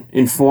 it doesn't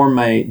inform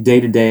my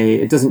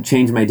day-to-day. It doesn't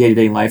change my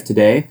day-to-day life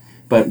today.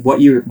 But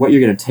what you're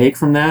going to take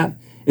from that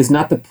is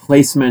not the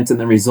placement and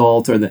the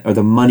result or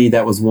the money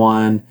that was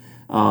won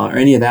or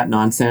any of that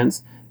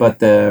nonsense, but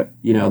the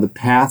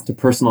path to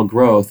personal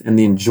growth and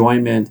the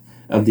enjoyment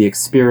of the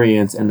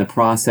experience and the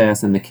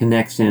process and the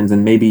connections,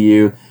 and maybe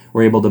you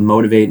were able to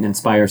motivate and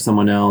inspire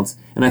someone else.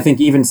 And I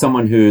think even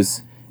someone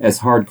who's as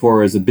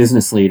hardcore as a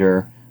business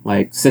leader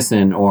like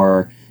Sisson,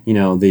 or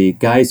the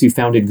guys who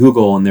founded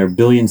Google and their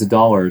billions of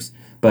dollars,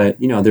 but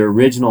their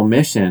original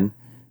mission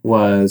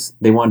was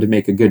they wanted to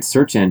make a good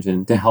search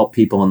engine to help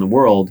people in the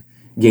world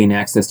gain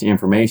access to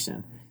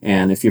information.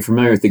 And if you're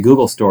familiar with the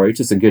Google story,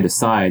 just a good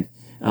aside,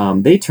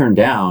 they turned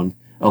down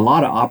a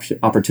lot of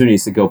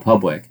opportunities to go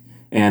public.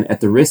 And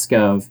at the risk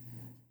of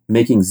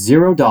making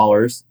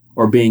 $0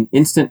 or being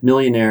instant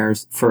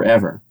millionaires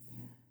forever.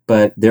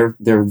 But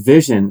their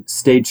vision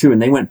stayed true,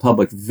 and they went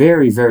public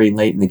very, very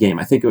late in the game.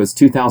 I think it was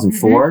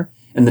 2004,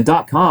 and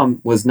the .com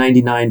was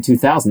 99,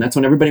 2000. That's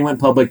when everybody went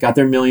public, got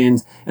their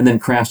millions, and then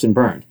crashed and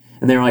burned.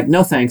 And they were like,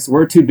 no thanks,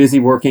 we're too busy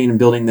working and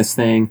building this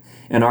thing,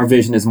 and our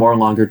vision is more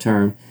longer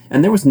term.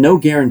 And there was no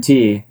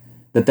guarantee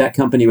that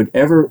company would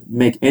ever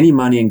make any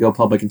money and go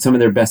public. And some of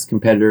their best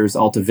competitors,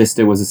 Alta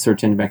Vista was a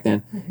search engine back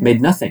then,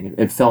 made nothing.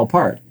 It fell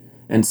apart.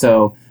 And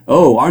so,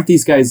 aren't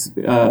these guys,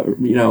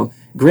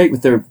 great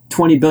with their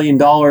 $20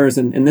 billion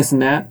and this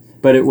and that?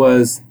 But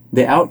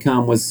the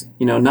outcome was,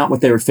 not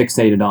what they were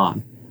fixated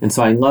on. And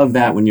so I love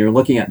that when you're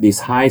looking at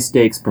these high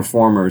stakes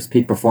performers,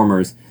 peak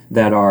performers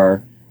that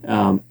are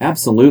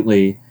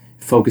absolutely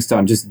focused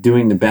on just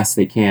doing the best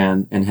they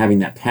can and having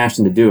that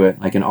passion to do it,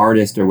 like an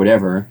artist or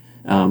whatever.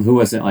 Who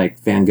was it, like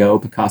Van Gogh,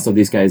 Picasso?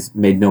 These guys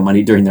made no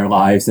money during their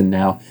lives, and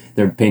now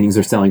their paintings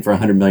are selling for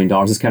 $100 million.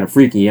 It's kind of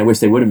freaky. I wish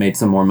they would have made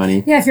some more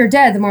money. Yeah, if you're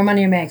dead, the more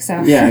money you make.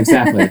 So yeah,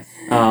 exactly.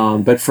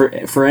 But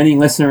for any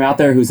listener out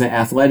there who's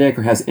athletic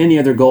or has any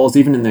other goals,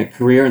 even in the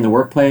career in the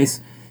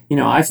workplace,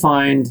 I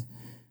find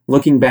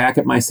looking back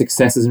at my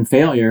successes and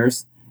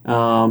failures,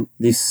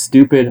 these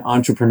stupid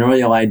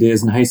entrepreneurial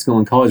ideas in high school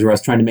and college where I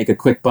was trying to make a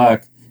quick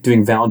buck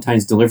doing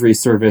Valentine's delivery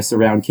service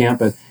around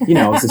campus. It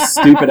was a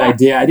stupid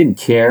idea. I didn't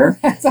care.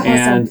 That's awesome.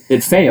 And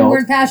it failed. You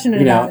weren't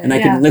passionate about it. And I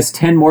can list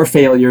 10 more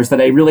failures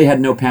that I really had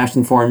no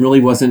passion for and really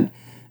wasn't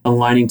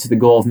aligning to the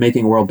goal of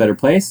making a world a better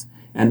place.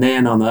 And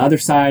then on the other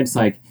side, it's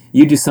like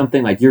you do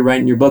something like you're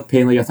writing your book,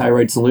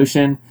 Paleothyroid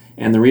Solution,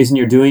 and the reason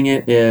you're doing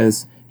it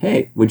is,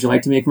 hey, would you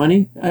like to make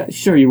money?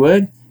 Sure you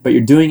would. But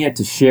you're doing it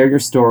to share your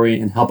story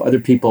and help other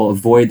people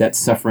avoid that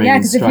suffering. Yeah,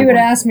 because if you would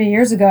ask me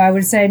years ago, I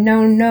would say,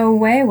 no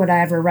way would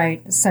I ever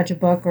write such a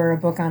book or a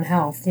book on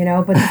health,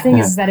 But the thing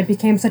is that it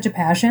became such a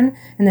passion,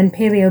 and then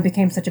paleo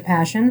became such a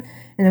passion.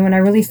 And then when I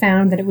really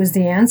found that it was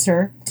the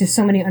answer to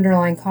so many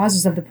underlying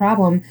causes of the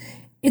problem,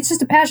 it's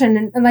just a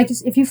passion. And like,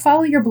 if you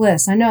follow your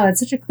bliss, I know it's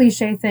such a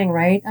cliche thing,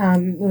 right?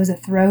 It was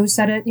Thoreau who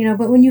said it,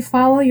 but when you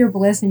follow your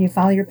bliss and you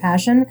follow your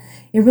passion,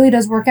 it really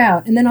does work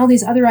out. And then all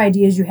these other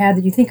ideas you had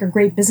that you think are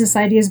great business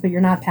ideas, but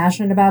you're not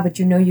passionate about, but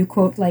you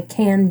quote, like,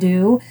 can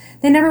do,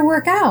 they never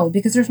work out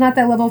because there's not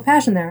that level of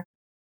passion there.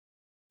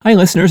 Hi,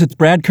 listeners. It's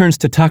Brad Kearns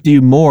to talk to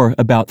you more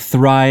about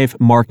Thrive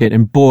Market.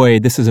 And boy,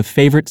 this is a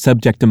favorite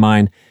subject of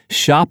mine,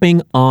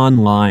 shopping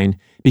online.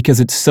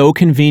 Because it's so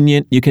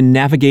convenient, you can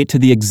navigate to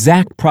the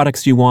exact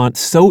products you want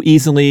so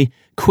easily,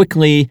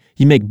 quickly.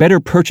 You make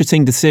better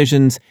purchasing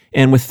decisions.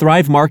 And with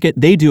Thrive Market,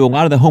 they do a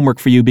lot of the homework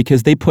for you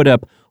because they put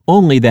up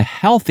only the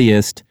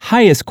healthiest,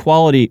 highest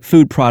quality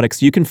food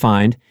products you can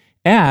find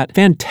at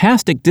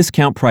fantastic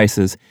discount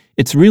prices.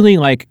 It's really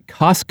like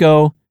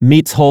Costco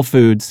meets Whole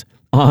Foods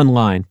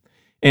online.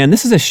 And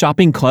this is a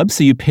shopping club,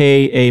 so you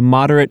pay a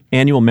moderate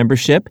annual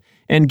membership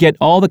and get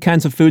all the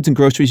kinds of foods and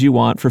groceries you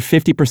want for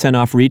 50%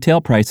 off retail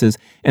prices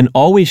and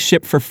always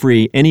ship for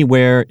free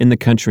anywhere in the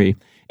country.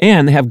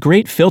 And they have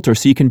great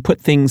filters, so you can put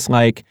things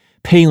like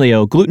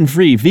paleo,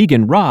 gluten-free,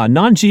 vegan, raw,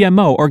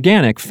 non-GMO,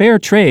 organic, fair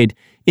trade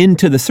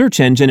into the search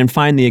engine and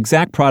find the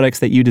exact products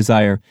that you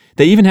desire.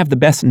 They even have the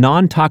best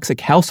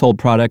non-toxic household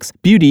products,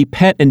 beauty,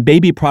 pet, and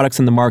baby products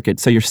in the market.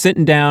 So you're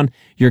sitting down,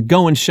 you're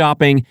going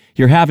shopping,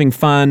 you're having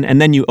fun,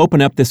 and then you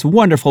open up this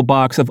wonderful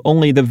box of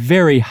only the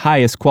very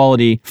highest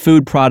quality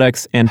food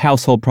products and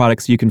household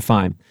products you can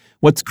find.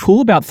 What's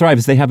cool about Thrive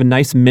is they have a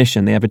nice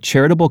mission. They have a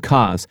charitable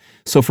cause.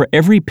 So for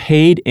every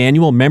paid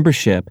annual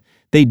membership,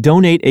 they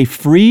donate a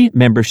free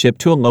membership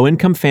to a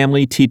low-income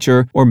family,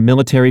 teacher, or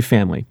military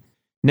family.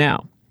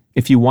 Now,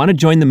 if you want to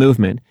join the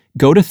movement,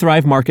 go to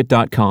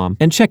thrivemarket.com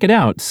and check it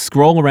out.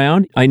 Scroll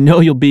around. I know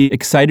you'll be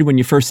excited when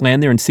you first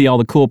land there and see all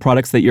the cool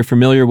products that you're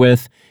familiar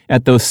with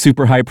at those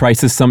super high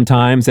prices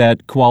sometimes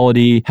at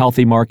quality,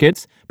 healthy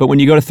markets. But when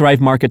you go to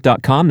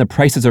thrivemarket.com, the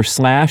prices are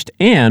slashed.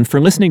 And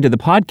for listening to the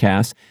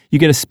podcast, you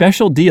get a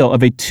special deal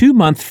of a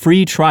 2-month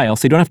free trial.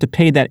 So you don't have to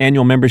pay that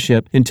annual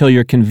membership until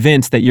you're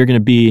convinced that you're going to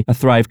be a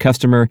Thrive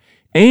customer.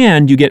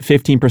 And you get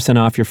 15%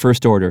 off your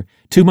first order.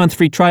 2-month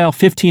free trial,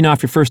 15%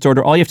 off your first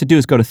order. All you have to do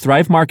is go to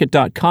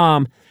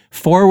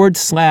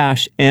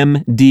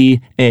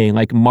thrivemarket.com/MDA,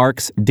 like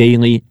Mark's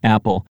Daily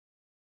Apple.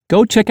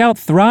 Go check out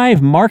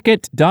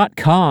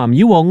thrivemarket.com.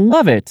 You will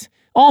love it.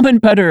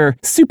 Almond butter,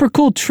 super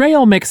cool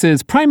trail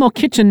mixes, Primal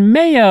Kitchen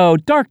mayo,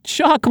 dark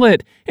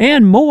chocolate,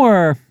 and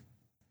more.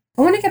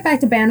 I want to get back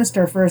to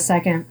Bannister for a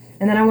second,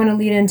 and then I want to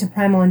lead into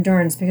Primal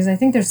Endurance, because I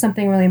think there's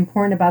something really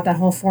important about that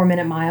whole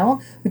 4-minute mile,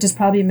 which has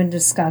probably been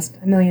discussed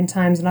a million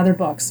times in other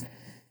books.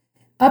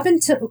 Up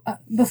until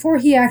before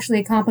he actually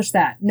accomplished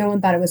that, no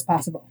one thought it was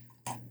possible,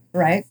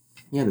 right?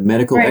 Yeah, the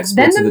medical Right.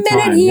 experts Then at the the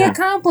minute time, he yeah.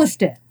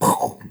 accomplished it,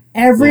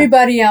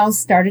 everybody else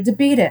started to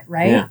beat it,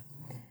 right? Yeah.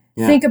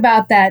 Yeah. Think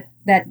about that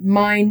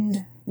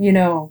mind,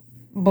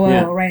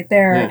 blow right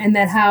there, and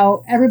that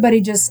how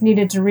everybody just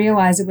needed to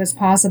realize it was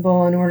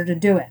possible in order to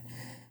do it.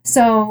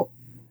 So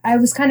I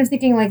was kind of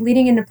thinking, like,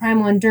 leading into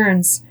Primal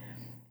Endurance,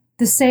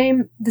 the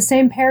same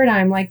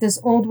paradigm, like this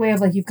old way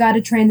of, like, you've got to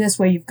train this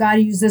way, you've got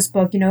to use this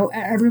book.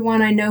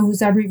 Everyone I know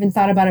who's ever even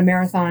thought about a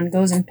marathon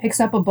goes and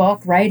picks up a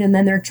book, right? And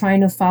then they're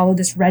trying to follow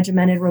this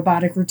regimented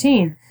robotic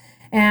routine.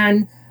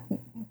 And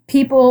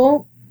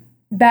people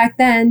back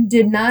then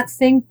did not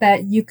think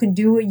that you could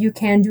do what you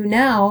can do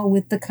now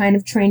with the kind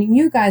of training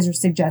you guys are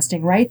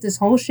suggesting, right? This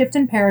whole shift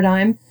in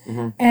paradigm.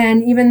 Mm-hmm.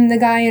 And even the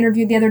guy I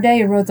interviewed the other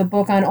day wrote the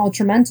book on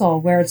Ultramental,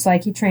 where it's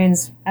like he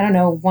trains,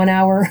 1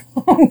 hour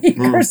a week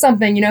or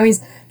something.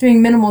 He's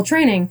doing minimal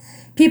training.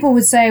 People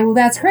would say, well,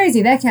 that's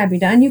crazy. That can't be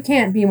done. You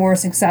can't be more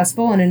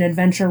successful in an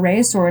adventure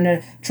race or in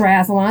a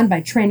triathlon by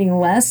training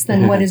less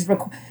than what is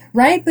required.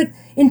 Right? But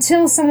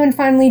until someone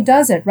finally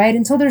does it, right?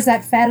 Until there's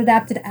that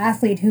fat-adapted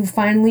athlete who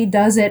finally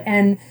does it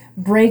and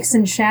breaks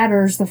and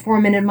shatters the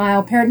 4-minute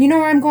mile paradigm. You know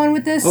where I'm going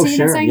with this? Oh, See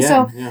sure. what I'm saying? Yeah,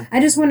 So yeah. I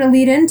just want to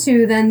lead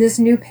into then this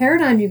new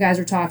paradigm you guys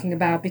are talking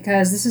about,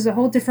 because this is a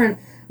whole different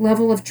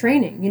level of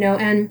training,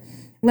 and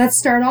let's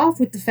start off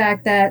with the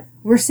fact that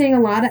we're seeing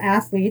a lot of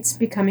athletes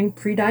becoming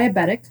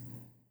pre-diabetic,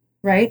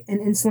 right?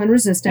 And insulin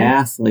resistant.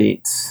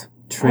 Athletes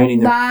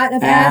training a lot of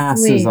their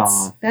asses athletes.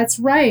 off. That's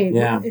right.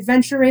 Yeah.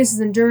 Adventure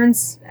races,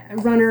 endurance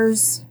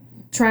runners,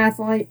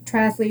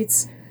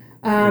 triathletes.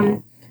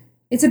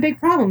 It's a big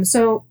problem.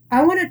 So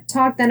I want to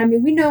talk then.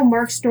 We know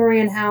Mark's story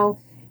and how,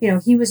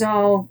 he was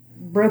all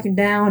broken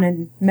down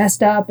and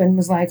messed up and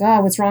was like, oh,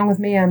 what's wrong with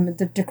me? I'm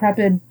the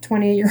decrepit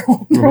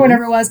 28-year-old or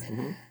whatever it was.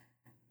 Mm-hmm.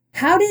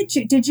 How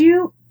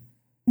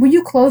were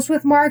you close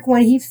with Mark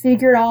when he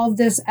figured all of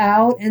this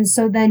out? And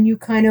so then you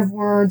kind of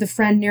were the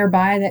friend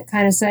nearby that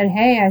kind of said,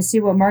 hey, I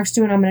see what Mark's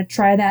doing. I'm going to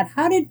try that.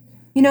 How did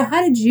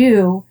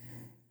you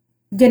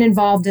get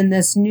involved in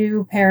this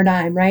new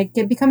paradigm, right?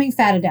 Becoming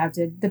fat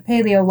adapted, the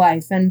paleo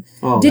life, and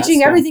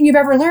ditching everything you've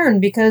ever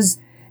learned, because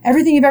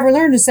everything you've ever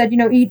learned is said,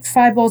 eat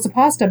 5 bowls of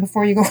pasta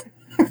before you go.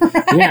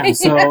 Right? Yeah,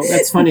 so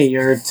that's funny.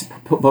 You're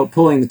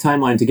pulling the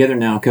timeline together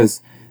now, because,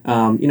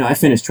 I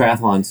finished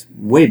triathlons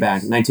way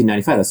back in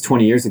 1995. That's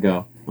 20 years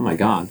ago. Oh, my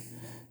God.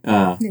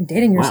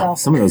 Dating yourself. Wow,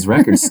 some of those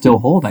records still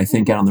hold, I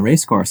think, out on the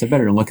race course. I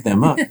better look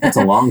them up. That's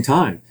a long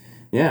time.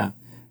 Yeah.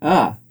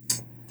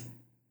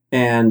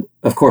 And,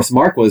 of course,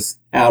 Mark was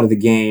out of the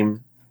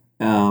game,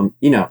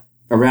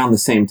 around the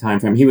same time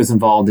frame. He was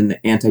involved in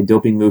the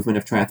anti-doping movement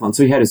of triathlon.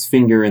 So he had his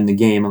finger in the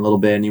game a little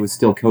bit, and he was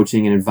still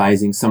coaching and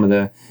advising some of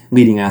the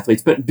leading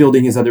athletes, but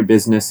building his other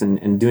business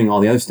and doing all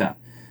the other stuff.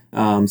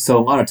 So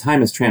a lot of time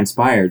has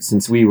transpired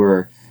since we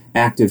were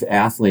active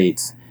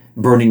athletes,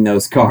 burning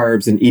those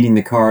carbs and eating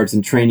the carbs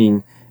and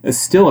training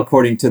still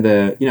according to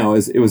the,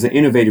 it was an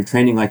innovative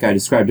training like I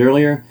described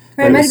earlier.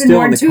 Right, it might have been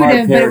more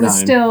intuitive, but it was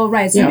still,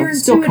 right. So your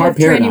intuitive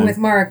training with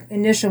Mark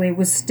initially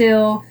was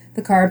still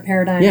the carb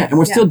paradigm. Yeah, and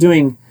we're still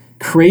doing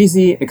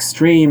crazy,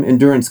 extreme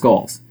endurance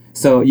goals.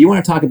 So you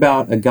want to talk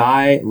about a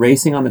guy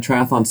racing on the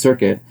triathlon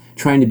circuit,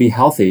 trying to be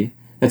healthy.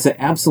 That's an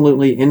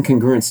absolutely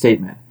incongruent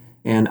statement.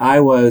 And I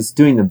was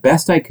doing the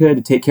best I could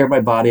to take care of my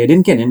body. I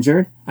didn't get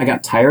injured. I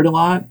got tired a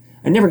lot.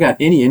 I never got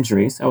any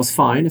injuries. I was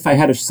fine. If I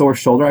had a sore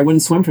shoulder, I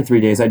wouldn't swim for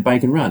 3 days. I'd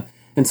bike and run.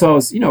 And so I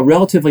was,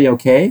 relatively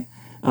okay.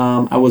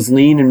 I was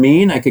lean and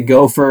mean. I could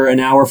go for an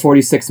hour,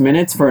 46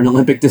 minutes for an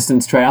Olympic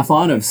distance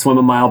triathlon of swim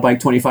a mile, bike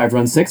 25,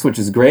 run 6, which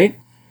is great.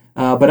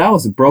 But I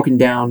was a broken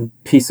down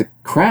piece of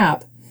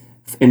crap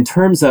in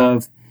terms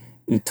of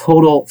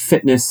total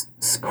fitness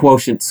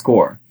quotient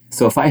score.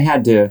 So if I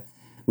had to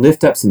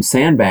lift up some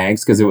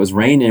sandbags because it was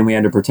raining and we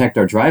had to protect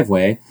our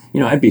driveway,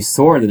 I'd be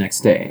sore the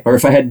next day. Or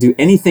if I had to do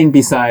anything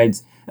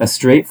besides a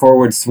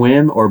straightforward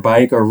swim or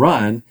bike or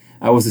run,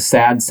 I was a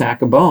sad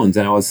sack of bones.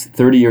 And I was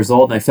 30 years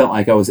old and I felt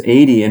like I was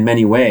 80 in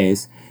many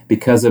ways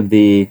because of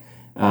the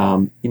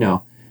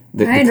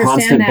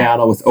constant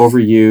battle with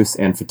overuse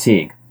and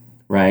fatigue,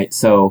 right?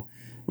 So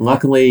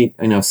luckily,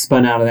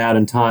 spun out of that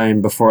in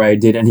time before I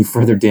did any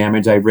further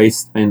damage. I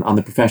raced on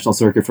the professional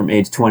circuit from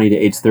age 20 to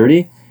age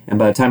 30. And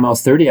by the time I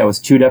was 30, I was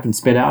chewed up and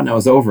spit out and I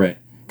was over it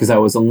because I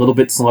was a little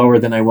bit slower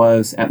than I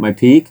was at my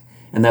peak.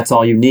 And that's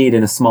all you need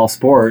in a small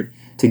sport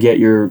to get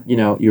your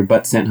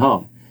butt sent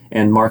home.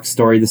 And Mark's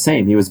story the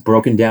same. He was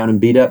broken down and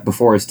beat up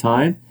before his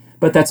time,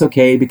 but that's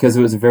okay because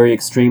it was a very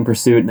extreme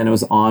pursuit. And then it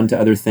was on to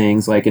other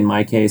things, like in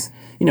my case,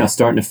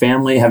 starting a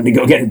family, having to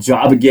go get a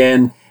job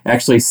again,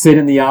 actually sit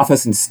in the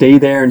office and stay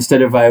there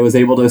instead of I was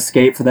able to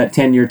escape for that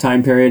 10-year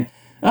time period.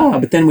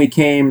 But then we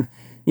came,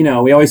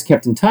 we always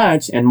kept in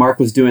touch, and Mark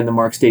was doing the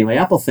Mark's Daily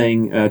Apple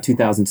thing,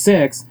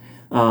 2006.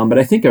 But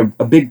I think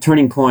a big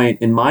turning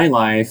point in my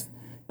life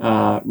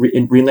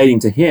relating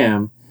to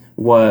him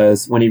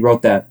was when he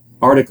wrote that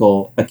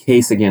article, A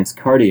Case Against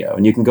Cardio.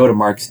 And you can go to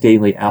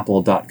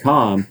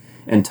marksdailyapple.com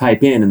and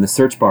type in the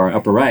search bar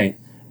upper right,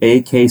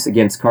 A Case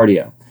Against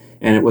Cardio.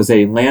 And it was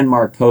a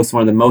landmark post,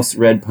 one of the most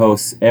read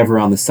posts ever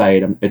on the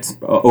site. It's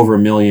over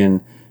 1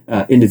 million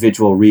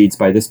individual reads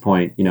by this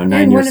point, 9 years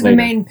later. And one of the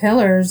main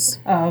pillars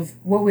of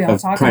what we all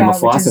talk primal about,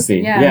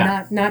 philosophy. Which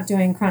is, not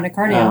doing chronic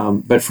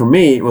cardio. But for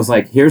me, it was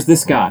like, here's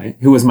this guy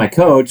who was my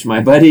coach, my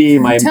buddy,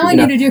 telling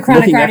you to do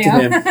chronic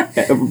cardio. Up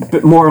to him,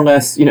 but more or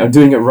less,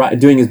 doing it right,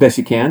 doing as best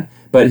you can.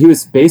 But he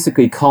was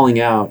basically calling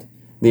out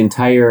the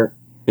entire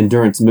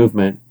endurance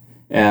movement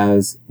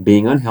as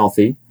being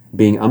unhealthy,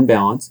 being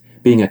unbalanced,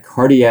 being a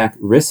cardiac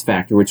risk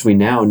factor, which we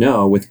now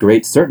know with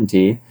great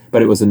certainty,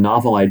 but it was a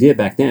novel idea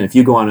back then. If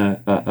you go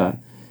on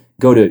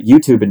go to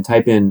YouTube and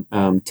type in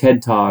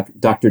TED Talk,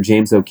 Dr.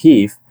 James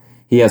O'Keefe,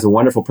 he has a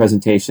wonderful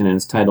presentation and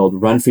it's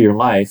titled Run for Your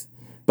Life,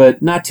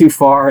 but not too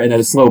far and at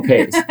a slow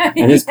pace.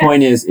 And his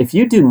point is, if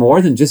you do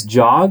more than just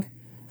jog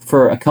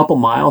for a couple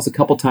miles, a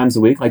couple times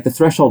a week, like the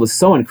threshold is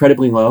so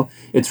incredibly low,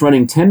 it's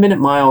running 10-minute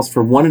miles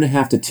for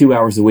 1.5 to 2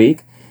 hours a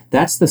week.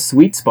 That's the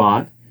sweet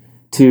spot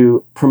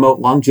to promote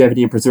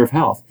longevity and preserve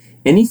health.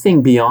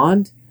 Anything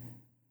beyond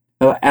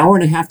an hour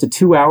and a half to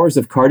 2 hours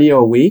of cardio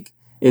a week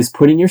is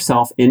putting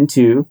yourself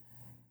into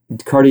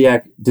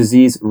cardiac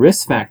disease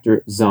risk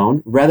factor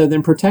zone rather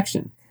than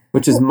protection,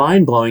 which is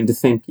mind-blowing to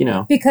think,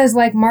 Because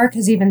like Mark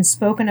has even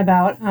spoken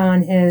about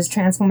on his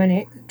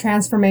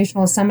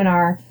transformational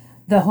seminar,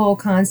 the whole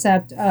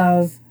concept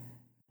of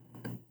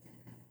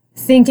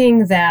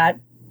thinking that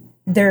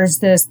there's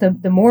this,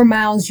 the more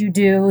miles you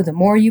do, the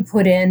more you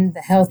put in,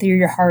 the healthier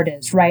your heart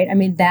is, right? I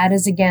mean, that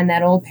is, again,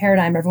 that old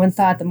paradigm. Everyone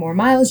thought the more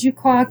miles you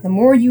clock, the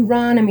more you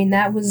run. I mean,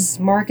 that was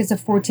Mark as a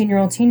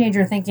 14-year-old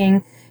teenager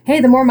thinking, hey,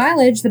 the more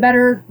mileage, the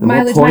better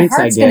mileage my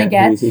heart's going to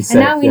get. And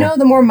now we know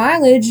the more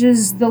mileage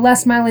is the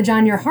less mileage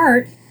on your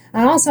heart.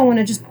 I also want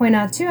to just point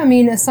out, too, I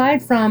mean,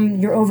 aside from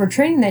your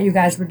overtraining that you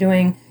guys were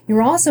doing,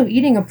 you're also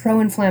eating a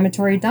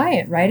pro-inflammatory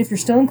diet, right? If you're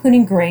still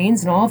including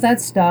grains and all of that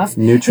stuff.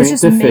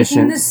 Nutrient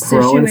deficient,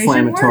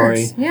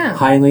 pro-inflammatory,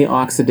 highly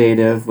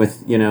oxidative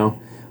with,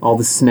 all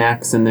the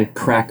snacks and the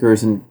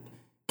crackers and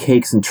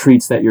cakes and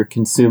treats that you're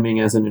consuming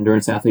as an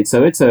endurance athlete.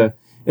 So it's a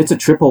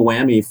triple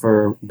whammy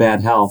for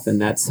bad health in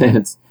that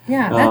sense.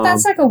 Yeah,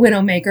 that's like a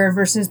widowmaker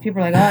versus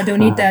people are like, oh,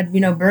 don't eat that,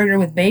 burger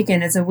with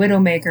bacon. It's a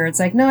widowmaker. It's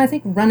like, no, I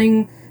think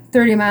running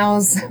 30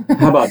 miles.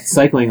 How about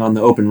cycling on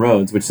the open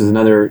roads, which is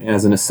another,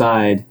 as an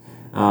aside,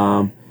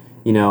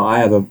 I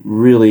have a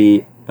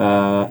really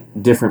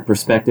different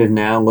perspective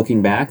now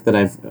looking back that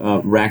I've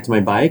racked my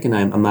bike and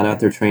I'm not out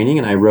there training,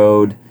 and I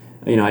rode,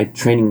 I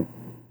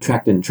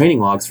tracked in training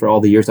logs for all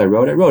the years I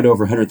rode. I rode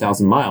over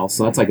 100,000 miles,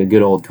 so that's like a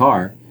good old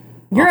car.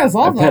 You're a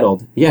Volvo. I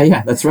pedaled.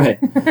 Yeah, that's right.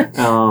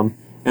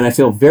 And I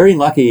feel very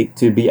lucky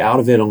to be out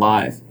of it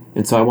alive.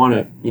 And so I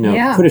want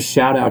to, put a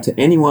shout out to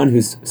anyone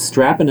who's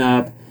strapping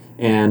up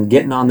and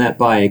getting on that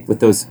bike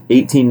with those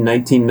 18,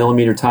 19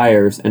 millimeter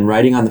tires and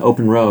riding on the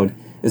open road,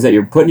 is that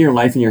you're putting your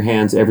life in your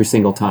hands every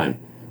single time.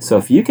 So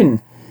if you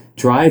can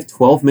drive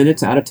 12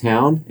 minutes out of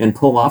town and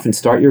pull off and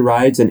start your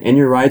rides and end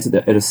your rides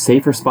at a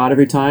safer spot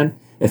every time,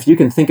 if you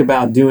can think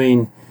about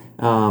doing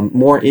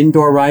more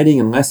indoor riding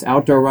and less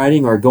outdoor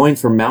riding, or going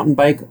for mountain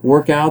bike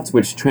workouts,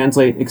 which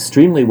translate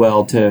extremely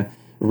well to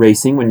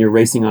racing when you're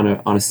racing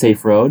on a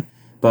safe road.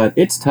 But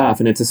it's tough,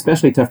 and it's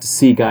especially tough to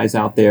see guys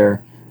out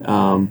there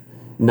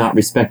not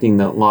respecting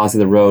the laws of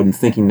the road and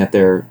thinking that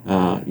they're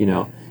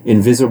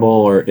invisible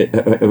or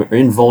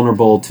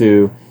invulnerable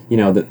to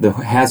the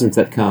hazards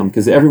that come,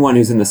 because everyone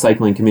who's in the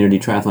cycling community,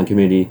 triathlon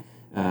community,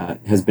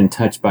 has been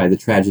touched by the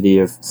tragedy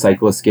of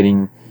cyclists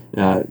getting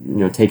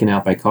taken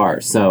out by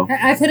cars. So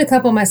I've hit a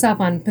couple myself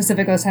on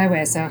Pacific Coast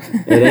Highway, so.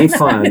 it ain't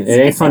fun. It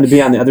ain't fun to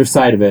be on the other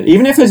side of it.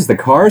 Even if it's the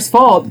car's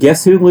fault,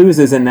 guess who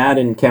loses in that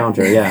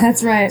encounter? Yeah.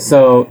 That's right.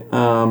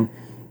 So,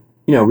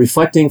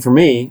 reflecting for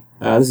me,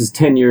 this is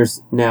 10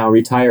 years now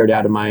retired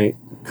out of my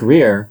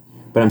career,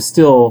 but I'm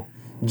still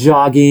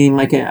jogging.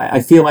 Like I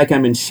feel like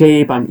I'm in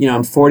shape.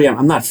 I'm 40.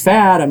 I'm not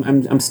fat.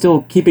 I'm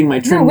still keeping my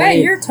trim No way,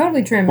 weight. you're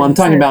totally trim. Well, I'm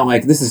talking about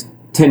like this is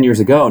 10 years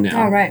ago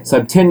now. Oh, right. So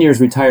I'm 10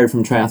 years retired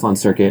from triathlon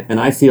circuit, and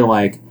I feel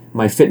like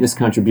my fitness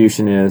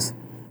contribution is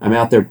I'm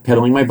out there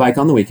pedaling my bike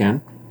on the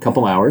weekend, a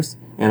couple hours,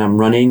 and I'm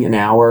running an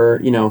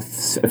hour,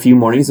 a few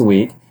mornings a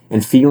week,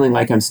 and feeling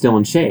like I'm still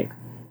in shape.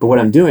 But what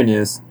I'm doing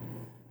is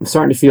I'm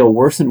starting to feel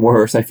worse and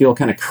worse. I feel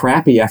kind of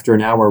crappy after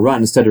an hour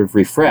run instead of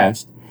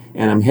refreshed,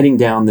 and I'm heading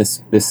down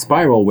this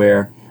spiral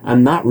where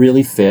I'm not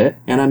really fit,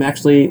 and I'm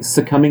actually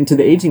succumbing to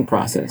the aging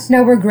process.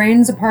 Now, were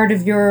grains a part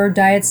of your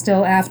diet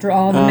still after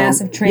all the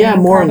massive training? Yeah,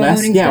 more or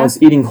less. Yeah, stuff? I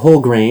was eating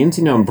whole grains,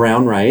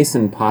 brown rice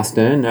and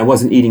pasta, and I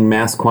wasn't eating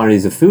mass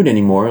quantities of food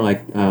anymore,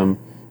 like the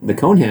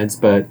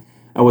Coneheads, but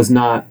I was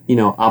not,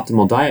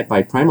 optimal diet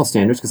by primal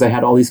standards because I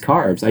had all these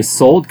carbs. I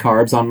sold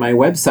carbs on my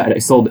website. I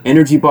sold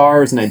energy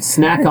bars, and I'd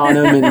snack on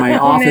them in my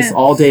office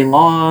all day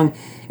long,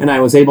 and I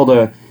was able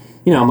to,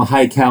 I'm a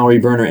high calorie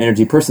burner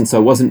energy person, so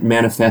I wasn't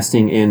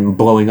manifesting in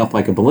blowing up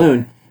like a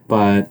balloon,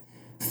 but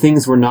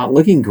things were not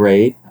looking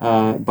great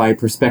by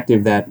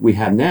perspective that we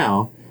have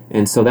now.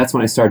 And so that's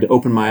when I started to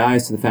open my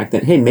eyes to the fact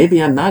that, hey,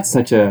 maybe I'm not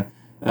such a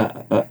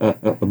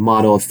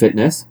model of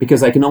fitness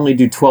because I can only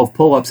do 12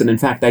 pull-ups. And in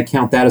fact, I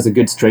count that as a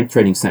good strength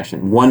training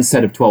session, one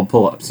set of 12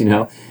 pull-ups,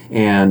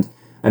 and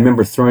I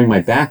remember throwing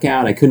my back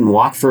out. I couldn't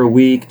walk for a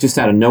week, just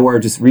out of nowhere,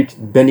 just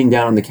bending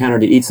down on the counter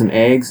to eat some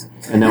eggs.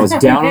 And I was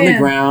down on the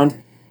ground.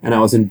 And I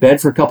was in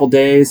bed for a couple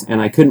days,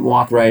 and I couldn't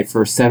walk right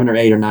for 7 or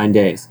 8 or 9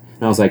 days.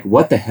 And I was like,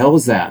 what the hell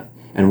is that?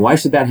 And why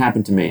should that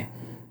happen to me?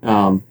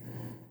 I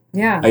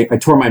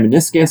tore my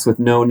meniscus with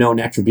no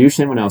known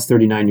attribution when I was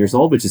 39 years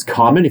old, which is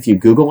common if you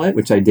Google it,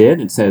 which I did.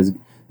 It says,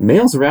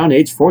 males around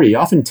age 40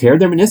 often tear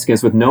their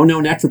meniscus with no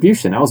known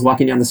attribution. I was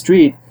walking down the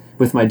street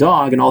with my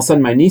dog, and all of a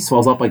sudden my knee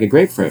swells up like a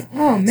grapefruit.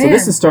 Oh, man. So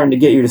this is starting to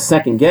get you to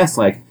second guess,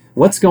 like,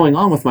 what's going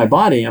on with my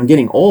body? I'm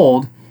getting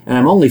old, and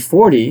I'm only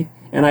 40,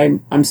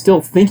 and I'm still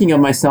thinking of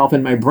myself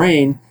in my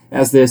brain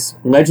as this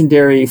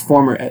legendary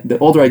former, the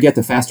older I get,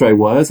 the faster I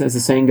was, as the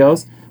saying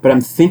goes. But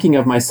I'm thinking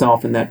of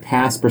myself in that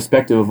past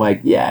perspective of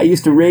like, yeah, I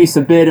used to race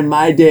a bit in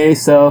my day,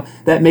 so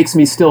that makes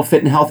me still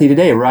fit and healthy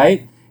today,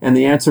 right? And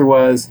the answer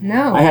was,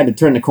 no. I had to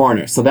turn the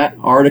corner. So that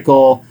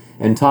article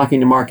and talking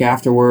to Mark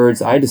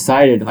afterwards, I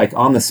decided, like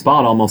on the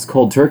spot, almost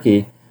cold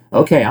turkey,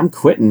 okay, I'm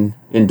quitting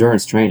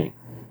endurance training.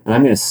 And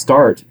I'm going to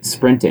start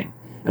sprinting.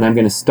 And I'm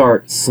going to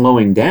start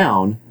slowing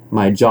down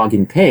my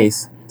jogging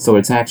pace so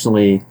it's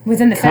actually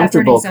within the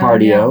comfortable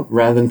cardio zone,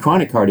 rather than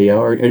chronic cardio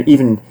or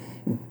even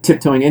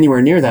tiptoeing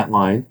anywhere near that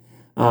line.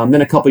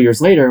 Then a couple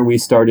years later, we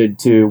started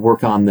to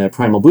work on the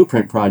Primal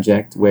Blueprint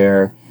project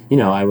where,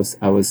 I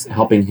was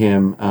helping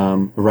him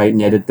write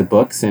and edit the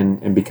books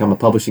and become a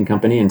publishing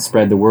company and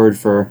spread the word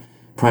for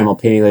primal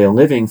paleo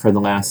living for the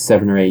last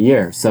 7 or 8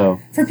 years. So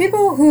for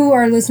people who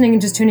are listening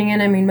and just tuning in,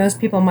 I mean, most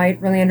people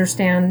might really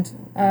understand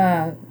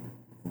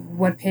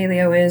what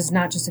paleo is,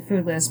 not just a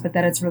food list, but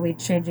that it's really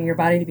changing your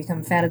body to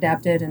become fat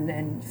adapted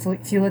and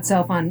fuel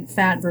itself on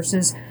fat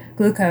versus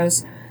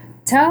glucose.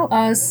 Tell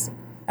us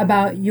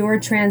about your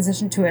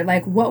transition to it.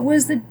 Like, what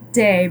was the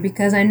day?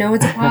 Because I know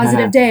it's a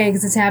positive day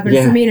because it's happened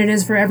for me and it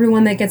is for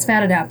everyone that gets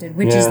fat adapted,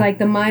 which is like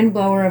the mind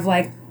blower of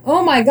like,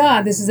 oh my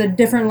God, this is a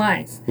different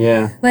life.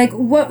 Yeah. Like,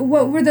 what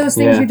were those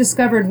things you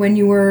discovered when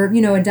you were,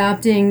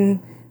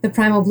 adopting the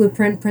Primal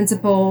Blueprint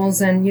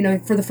principles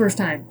and, for the first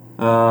time?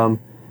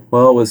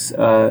 Well, it was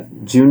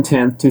June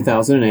 10th,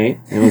 2008.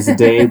 It was the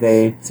day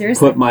they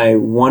put my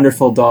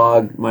wonderful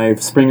dog, my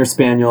Springer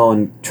Spaniel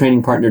and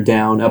training partner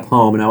down up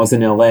home, and I was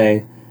in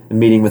L.A.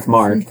 meeting with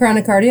Mark.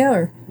 Chronic cardio?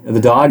 Or? The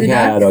dog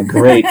had a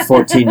great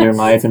 14-year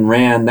life and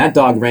that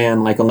dog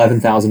ran like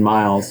 11,000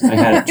 miles. I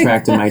had it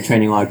tracked in my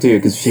training log too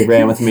because she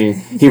ran with me.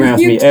 He ran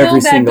with me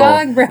every single...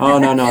 Dog, oh,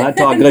 no, that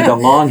dog lived a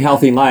long,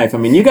 healthy life. I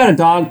mean, you got a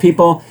dog,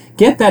 people,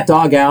 get that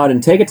dog out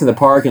and take it to the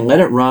park and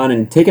let it run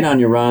and take it on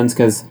your runs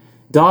because...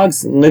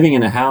 dogs living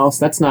in a house,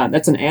 that's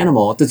an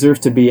animal. It deserves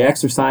to be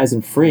exercised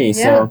and free.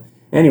 Yeah. So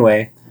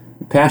anyway,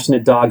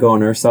 passionate dog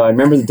owner. So I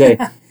remember the day.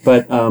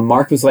 But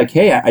Mark was like,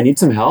 hey, I need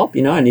some help.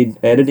 I need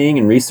editing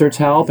and research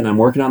help. And I'm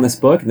working on this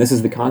book. And this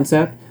is the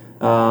concept.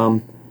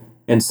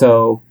 And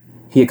so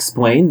he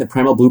explained the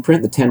Primal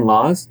Blueprint, the 10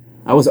 laws.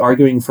 I was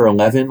arguing for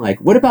 11. Like,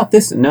 what about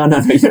this? No.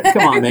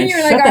 Come on, man.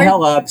 Shut the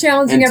hell up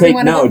and take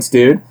notes,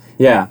 dude.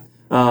 Yeah.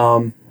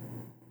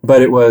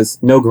 But it was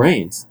no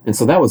grains. And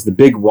so that was the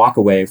big walk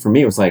away for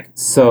me. It was like,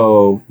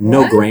 so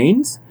no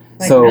grains?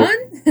 Like so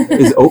none?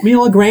 Is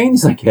oatmeal a grain?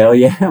 He's like, hell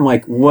yeah. I'm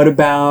like, what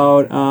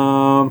about,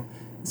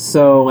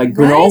 so like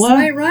granola?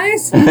 White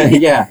rice?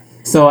 Yeah.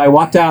 So I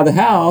walked out of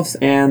the house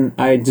and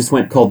I just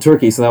went cold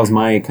turkey. So that was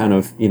my kind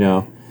of,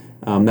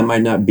 that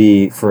might not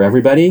be for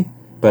everybody.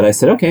 But I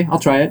said, okay, I'll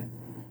try it.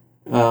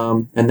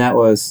 And that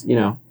was,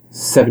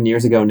 7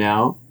 years ago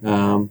now.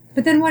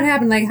 But then what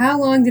happened? Like, how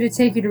long did it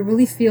take you to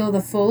really feel the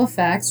full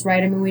effects,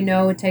 right? I mean, we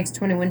know it takes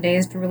 21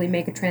 days to really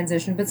make a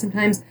transition, but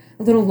sometimes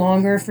a little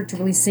longer for it to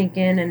really sink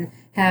in and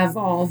have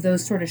all of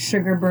those sort of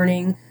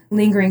sugar-burning,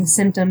 lingering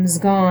symptoms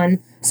gone.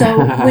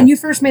 So when you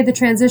first made the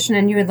transition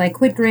and you had, like,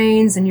 quit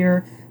grains and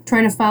you're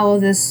trying to follow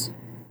this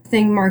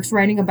thing Mark's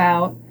writing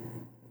about,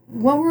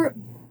 what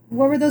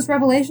were those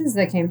revelations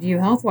that came to you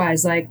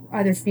health-wise? Like,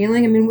 either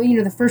feeling, I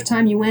mean, the first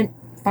time you went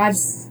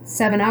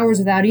 5-7 hours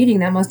without eating,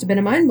 that must have been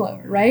a mind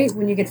blower, right?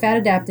 When you get fat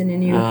adapted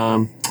and you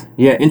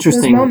yeah,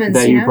 interesting moments,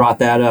 that you brought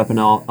that up, and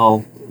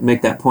I'll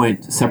make that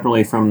point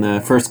separately from the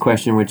first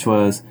question, which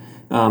was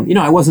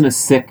I wasn't a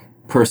sick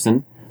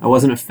person, I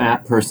wasn't a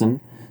fat person,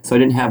 so I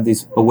didn't have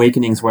these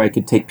awakenings where I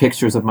could take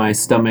pictures of my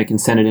stomach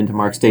and send it into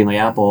Mark's Daily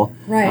Apple,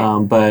 right?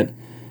 But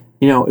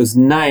it was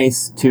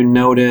nice to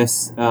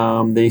notice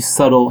the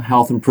subtle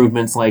health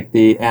improvements, like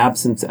the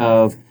absence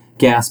of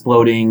gas,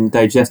 bloating,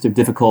 digestive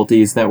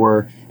difficulties that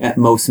were at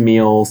most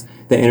meals,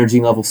 the energy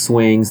level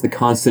swings, the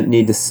constant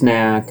need to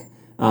snack,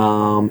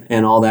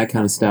 and all that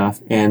kind of stuff.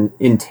 And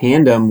in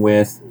tandem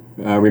with,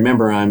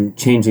 remember, I'm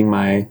changing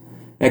my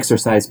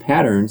exercise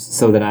patterns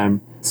so that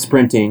I'm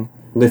sprinting,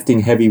 lifting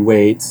heavy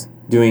weights,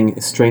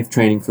 doing strength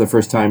training for the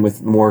first time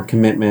with more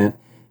commitment,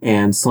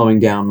 and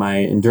slowing down my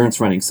endurance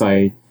running. So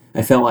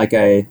I felt like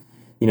I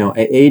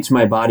aged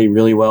my body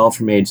really well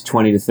from age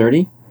 20 to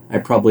 30. I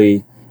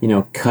probably,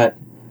 cut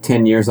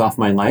 10 years off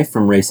my life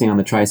from racing on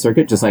the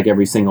tri-circuit, just like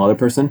every single other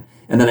person.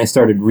 And then I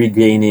started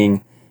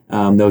regaining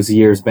those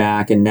years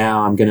back, and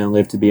now I'm going to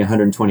live to be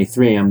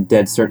 123. I'm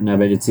dead certain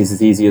of it. It's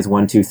as easy as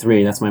 1, 2,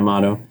 3. That's my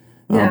motto.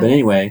 Yeah. But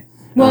anyway.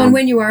 Well, and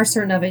when you are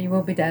certain of it, you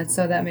will be dead,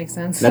 so that makes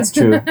sense. That's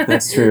true.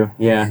 That's true.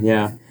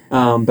 Yeah.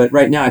 But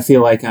right now I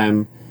feel like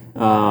I'm,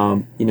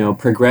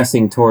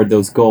 progressing toward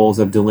those goals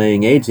of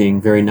delaying aging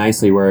very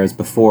nicely, whereas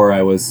before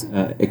I was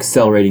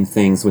accelerating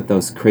things with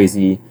those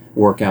crazy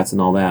workouts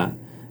and all that.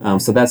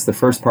 So that's the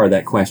first part of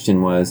that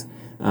question was,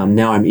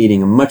 now I'm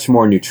eating a much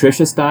more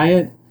nutritious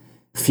diet,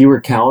 fewer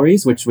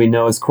calories, which we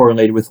know is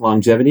correlated with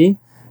longevity.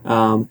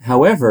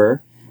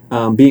 However,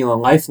 being a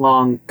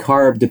lifelong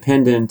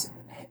carb-dependent,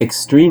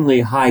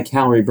 extremely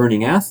high-calorie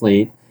burning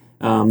athlete,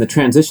 the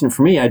transition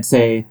for me, I'd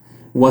say,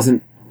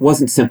 wasn't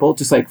simple,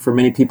 just like for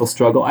many people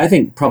struggle. I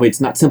think probably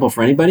it's not simple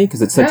for anybody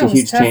because it's such a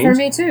huge change. For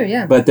me too,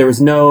 yeah. But there was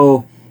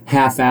no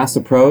half-ass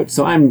approach.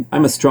 So I'm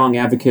a strong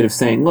advocate of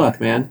saying, look,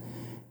 man,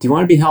 do you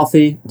want to be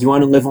healthy? Do you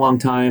want to live a long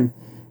time?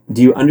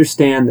 Do you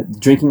understand that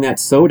drinking that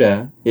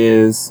soda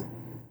is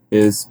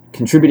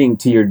contributing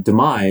to your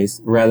demise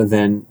rather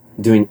than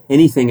doing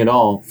anything at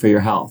all for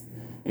your health?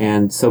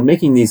 And so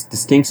making these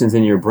distinctions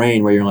in your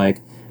brain where you're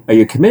like, are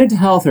you committed to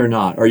health or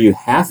not? Are you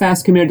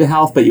half-ass committed to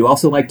health, but you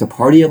also like to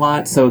party a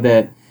lot so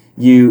that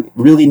you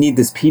really need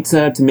this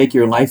pizza to make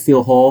your life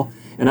feel whole?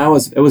 And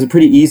it was a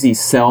pretty easy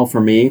sell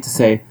for me to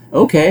say,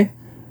 okay,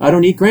 I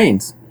don't eat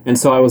grains. And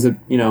so I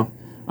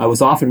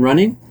was off and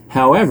running.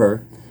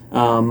 However,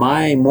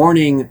 my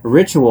morning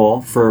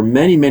ritual for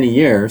many, many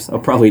years,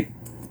 probably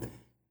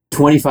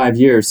 25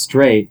 years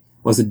straight,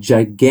 was a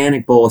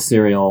gigantic bowl of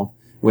cereal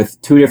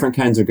with 2 different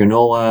kinds of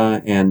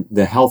granola and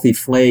the healthy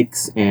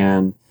flakes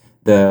and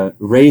the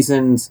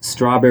raisins,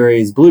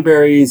 strawberries,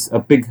 blueberries, a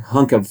big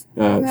hunk of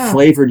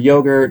flavored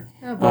yogurt,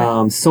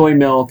 soy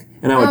milk,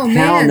 and I would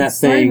pound that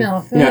thing,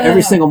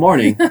 every single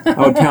morning.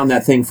 I would pound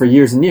that thing for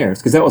years and years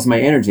because that was my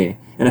energy.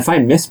 And if I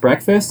missed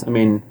breakfast, I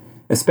mean,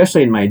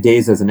 especially in my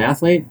days as an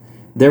athlete,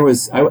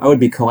 I would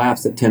be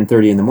collapsed at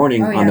 10:30 in the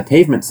morning on the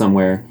pavement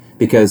somewhere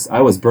because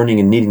I was burning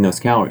and needing those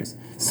calories.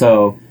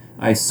 So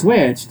I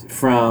switched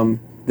from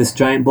this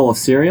giant bowl of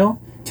cereal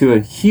to a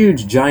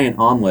huge giant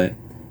omelet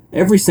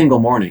every single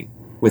morning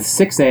with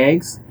 6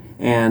 eggs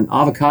and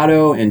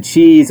avocado and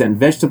cheese and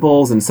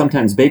vegetables and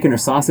sometimes bacon or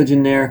sausage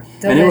in there.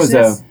 Delicious.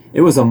 And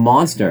it was a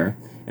monster.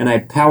 And I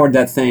powered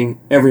that thing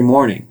every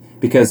morning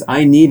because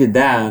I needed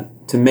that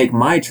to make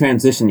my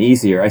transition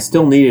easier. I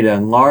still needed a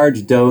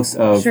large dose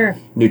of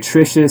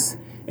nutritious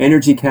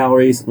energy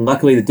calories.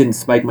 Luckily, that didn't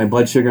spike my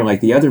blood sugar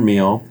like the other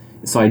meal,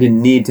 so I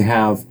didn't need to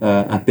have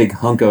a big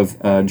hunk of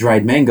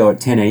dried mango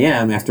at 10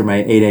 a.m. after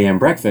my 8 a.m.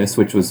 breakfast,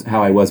 which was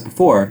how I was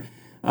before.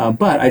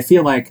 But I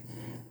feel like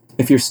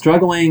if you're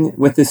struggling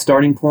with this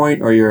starting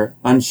point or you're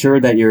unsure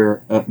that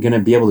you're going to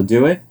be able to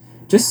do it,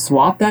 just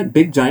swap that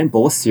big giant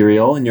bowl of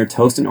cereal and your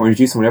toast and orange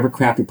juice and whatever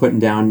crap you're putting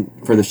down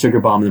for the sugar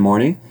bomb in the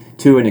morning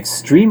to an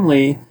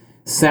extremely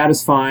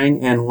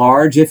satisfying and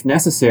large, if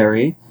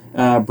necessary,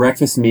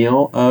 breakfast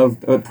meal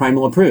of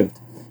Primal approved.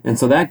 And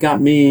so that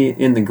got me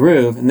in the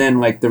groove. And then,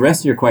 like, the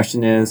rest of your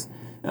question is,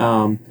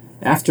 I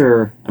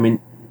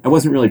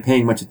wasn't really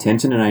paying much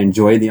attention and I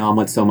enjoyed the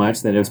omelet so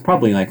much that it was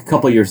probably like a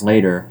couple years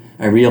later,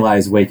 I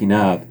realized waking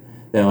up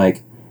that,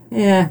 like,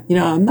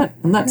 I'm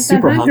not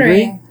super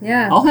hungry.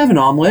 Yeah. I'll have an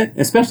omelet,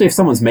 especially if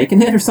someone's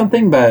making it or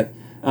something, but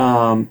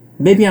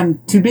maybe I'm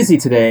too busy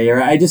today,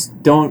 or I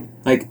just don't,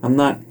 I'm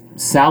not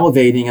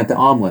salivating at the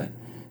omelet.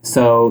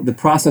 So the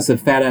process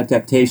of fat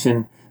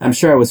adaptation, I'm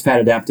sure I was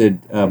fat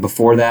adapted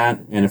before that,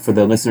 and for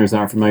the listeners that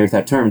aren't familiar with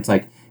that term, it's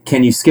like,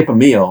 can you skip a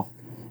meal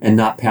and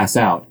not pass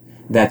out,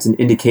 that's an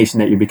indication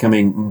that you're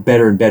becoming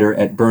better and better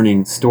at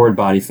burning stored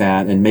body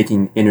fat and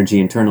making energy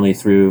internally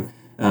through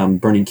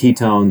burning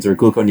ketones or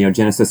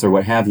gluconeogenesis or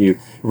what have you,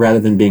 rather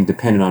than being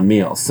dependent on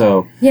meals.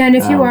 So yeah, and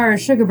if you are a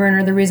sugar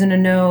burner, the reason to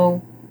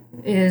know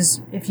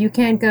is if you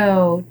can't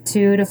go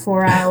 2 to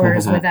 4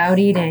 hours without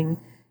eating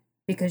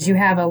because you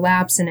have a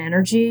lapse in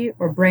energy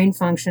or brain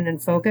function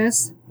and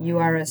focus, you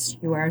are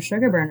a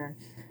sugar burner.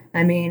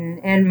 I mean,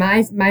 and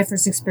my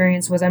first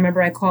experience was, I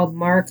remember I called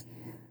Mark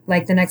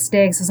like the next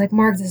day, because I was like,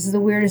 Mark, this is the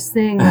weirdest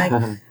thing. Like,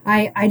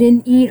 I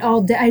didn't eat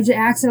all day. I just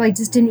accidentally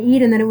just didn't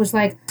eat, and then it was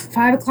like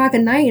 5 o'clock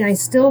at night, and I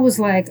still was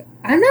like,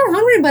 I'm not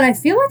hungry, but I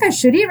feel like I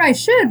should eat. I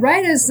should,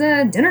 right? It's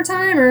dinner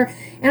time,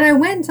 and I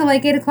went until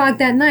like 8 o'clock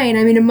that night.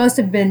 I mean, it must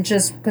have been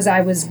just because I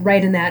was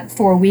right in that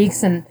 4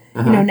 weeks, and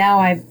you know, now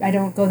I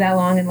don't go that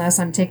long unless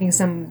I'm taking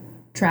some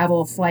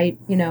travel flight,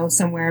 you know,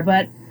 somewhere.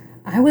 But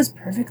I was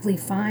perfectly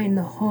fine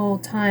the whole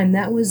time.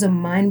 That was a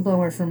mind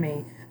blower for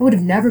me. I would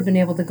have never been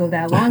able to go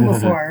that long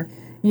before.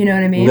 You know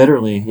what I mean?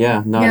 Literally,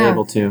 yeah, not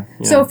able to.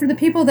 Yeah. So for the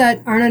people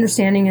that aren't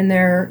understanding and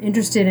they're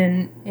interested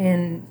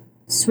in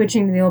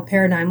switching to the old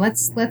paradigm,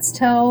 let's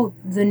tell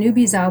the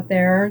newbies out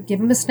there, give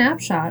them a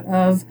snapshot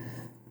of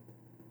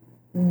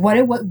what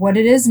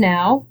it is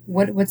now,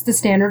 what's the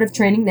standard of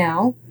training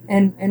now,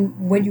 and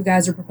what you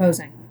guys are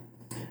proposing.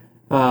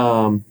 You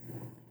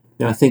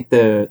know, I think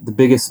the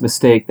biggest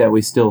mistake that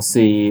we still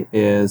see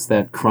is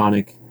that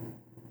chronic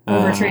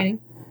overtraining.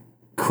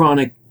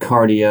 Chronic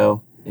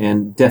cardio,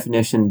 and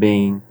definition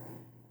being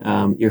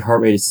your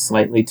heart rate is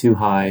slightly too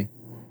high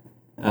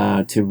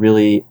to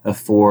really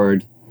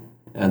afford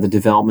the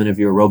development of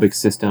your aerobic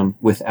system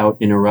without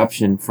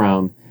interruption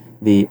from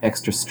the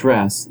extra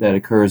stress that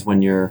occurs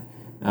when you're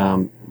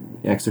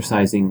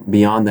exercising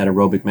beyond that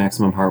aerobic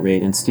maximum heart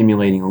rate and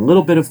stimulating a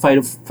little bit of fight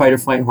or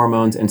flight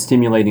hormones and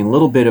stimulating a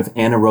little bit of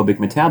anaerobic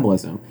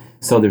metabolism.